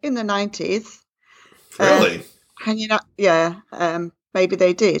slurs in the 90s. Really? And maybe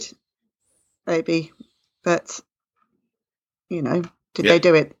they did. Maybe. But, did they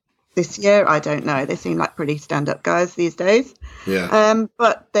do it this year? I don't know. They seem like pretty stand-up guys these days. Yeah.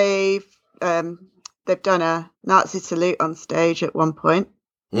 But they've done a Nazi salute on stage at one point.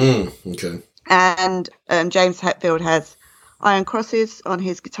 Okay. And James Hetfield has iron crosses on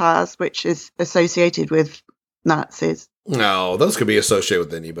his guitars, which is associated with Nazis. No, those could be associated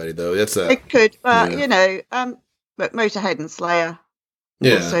with anybody, though. It could, but but Motorhead and Slayer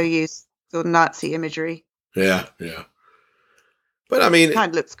also use sort of Nazi imagery. Yeah. But I mean, it kind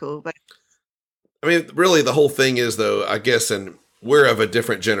of looks cool, but I mean, really, the whole thing is, though, I guess, and we're of a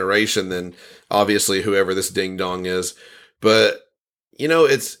different generation than obviously whoever this ding dong is, but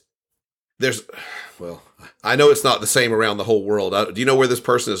I know it's not the same around the whole world. Do you know where this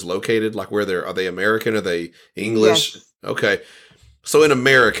person is located? Like, are they American? Are they English? Yes. Okay. So in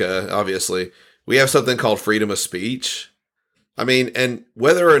America, obviously, we have something called freedom of speech. I mean, and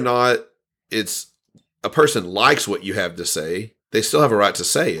whether or not it's a person likes what you have to say, they still have a right to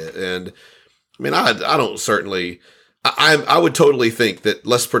say it. And I mean, I don't certainly, I would totally think that,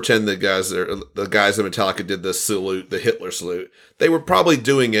 let's pretend the guys in Metallica did the salute, the Hitler salute. They were probably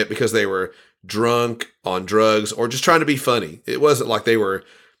doing it because they were drunk, on drugs, or just trying to be funny. It wasn't like they were,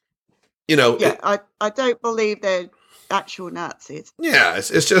 I don't believe they're actual Nazis. Yeah, it's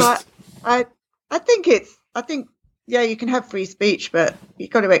just. But I think you can have free speech, but you've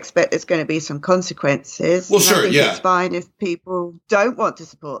got to expect there's going to be some consequences. Well, sure, It's fine if people don't want to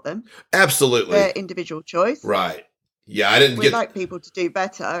support them. Absolutely, their individual choice. Right. Yeah, We'd like people to do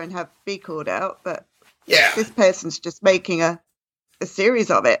better and be called out, but this person's just making a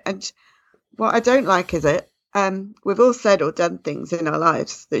series of it. And what I don't like is we've all said or done things in our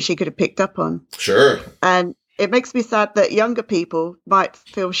lives that she could have picked up on. Sure. And it makes me sad that younger people might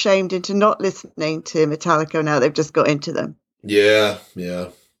feel shamed into not listening to Metallica now they've just got into them. Yeah.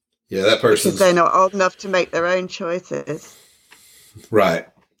 That person. Because they're not old enough to make their own choices. Right.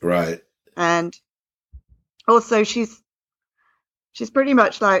 And also, she's pretty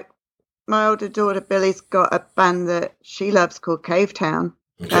much like my older daughter Billy's got a band that she loves called Cave Town.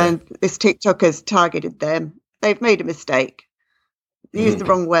 Okay. And this TikToker's targeted them. They've made a mistake. They used the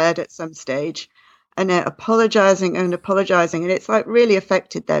wrong word at some stage. And they're apologizing. And it's like really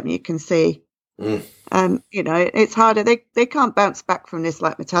affected them, you can see. It's harder. They can't bounce back from this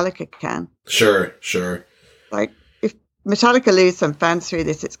like Metallica can. Sure. Like, if Metallica lose some fans through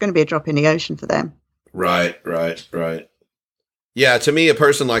this, it's going to be a drop in the ocean for them. Right. Yeah, to me, a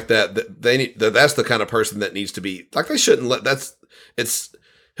person like that, that's the kind of person that needs to be, like, they shouldn't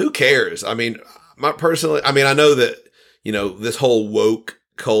who cares? I mean, I know that, this whole woke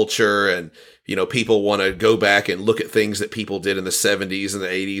culture and, people want to go back and look at things that people did in the 70s and the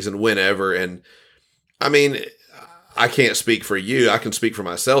 80s and whenever. And I mean, I can't speak for you. I can speak for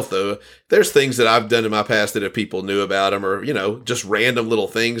myself, though. There's things that I've done in my past that if people knew about them or, just random little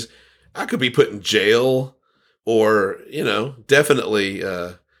things, I could be put in jail or, definitely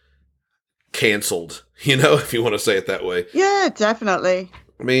canceled, if you want to say it that way. Yeah, definitely.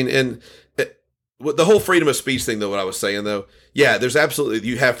 I mean, and the whole freedom of speech thing, though, what I was saying, though, yeah, there's absolutely,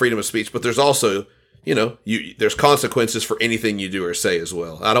 you have freedom of speech, but there's also, there's consequences for anything you do or say as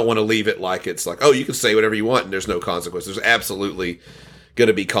well. I don't want to leave it like it's like, oh, you can say whatever you want and there's no consequences. There's absolutely going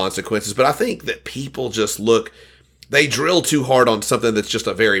to be consequences. But I think that people just they drill too hard on something that's just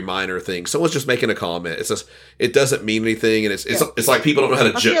a very minor thing. Someone's just making a comment. It's just, it doesn't mean anything. And it's like people don't know how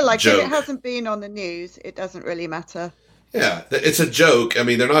to joke. I feel like if it hasn't been on the news, it doesn't really matter. Yeah, it's a joke. I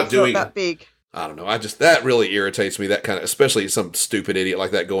mean, they're not doing that big. I don't know. That really irritates me. That kind of, especially some stupid idiot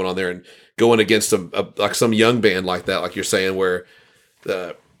like that going on there and going against some young band like that, like you're saying, where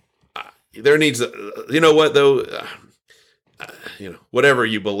there needs, you know what though, whatever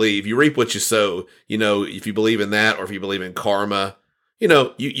you believe, you reap what you sow. If you believe in that, or if you believe in karma,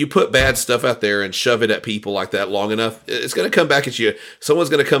 you put bad stuff out there and shove it at people like that long enough, it's going to come back at you. Someone's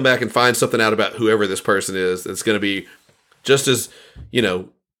going to come back and find something out about whoever this person is. It's going to be just as,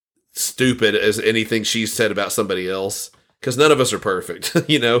 stupid as anything she's said about somebody else, because none of us are perfect.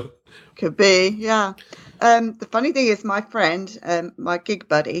 Could be, yeah. The funny thing is, my friend, my gig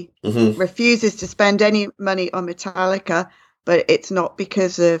buddy, refuses to spend any money on Metallica, but it's not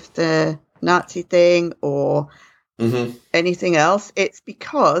because of the Nazi thing or anything else. It's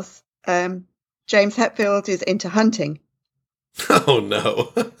because James Hetfield is into hunting. Oh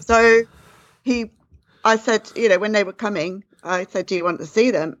no! So I said, when they were coming, I said, do you want to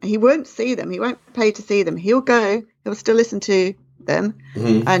see them? He won't see them. He won't pay to see them. He'll go. He'll still listen to them,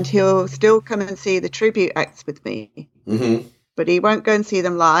 and he'll still come and see the tribute acts with me. But he won't go and see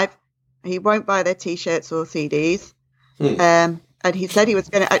them live. He won't buy their T-shirts or CDs. And he said he was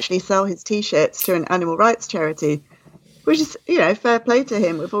going to actually sell his T-shirts to an animal rights charity, which is, fair play to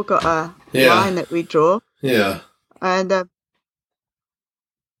him. We've all got a line that we draw. Yeah. And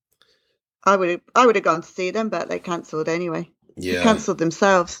I would have gone to see them, but they cancelled anyway. Yeah. They cancelled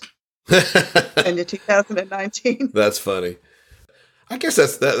themselves in 2019. That's funny. I guess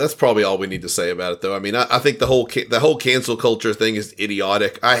that's probably all we need to say about it, though. I mean, I think the whole cancel culture thing is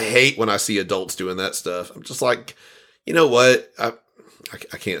idiotic. I hate when I see adults doing that stuff. I'm just like, you know what?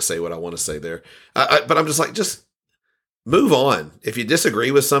 I can't say what I want to say there. But I'm just like, just move on. If you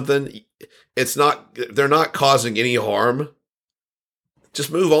disagree with something, they're not causing any harm.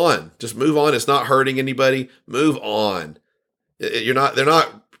 Just move on. Just move on. It's not hurting anybody. Move on. They're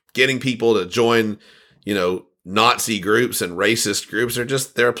not getting people to join, Nazi groups and racist groups.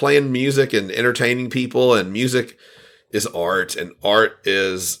 They're playing music and entertaining people, and music is art, and art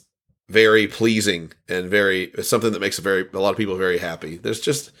is very pleasing and it's something that makes a lot of people very happy.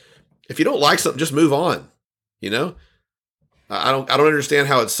 If you don't like something, just move on. I don't understand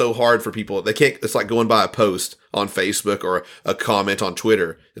how it's so hard for people. They can't. It's like going by a post on Facebook or a comment on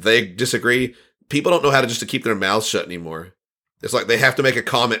Twitter. If they disagree, people don't know how to keep their mouths shut anymore. It's like they have to make a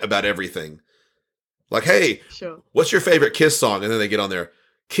comment about everything. Like, hey, sure, what's your favorite Kiss song? And then they get on there.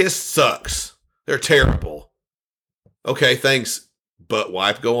 Kiss sucks. They're terrible. Okay, thanks. Butt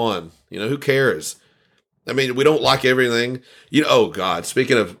wipe. Go on. Who cares? I mean, we don't like everything. Oh God.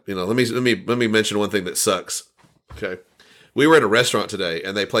 Speaking of, let me mention one thing that sucks. Okay. We were at a restaurant today,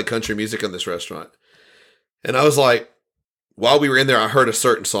 and they play country music in this restaurant. And I was like, while we were in there, I heard a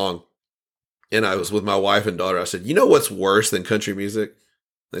certain song, and I was with my wife and daughter. I said, you know what's worse than country music?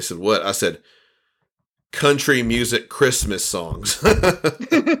 They said, what? I said, country music Christmas songs.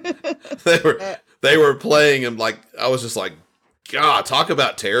 They were playing them like, I was just like, God, talk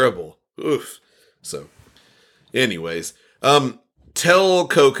about terrible. Oof. So anyways, tell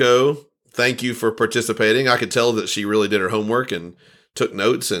Coco, thank you for participating. I could tell that she really did her homework and took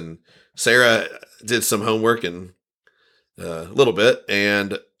notes, and Sarah did some homework and a little bit.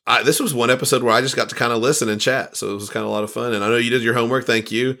 And this was one episode where I just got to kind of listen and chat. So it was kind of a lot of fun. And I know you did your homework.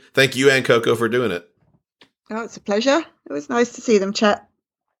 Thank you. Thank you and Coco for doing it. Oh, it's a pleasure. It was nice to see them chat.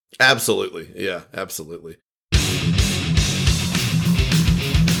 Absolutely. Yeah, absolutely.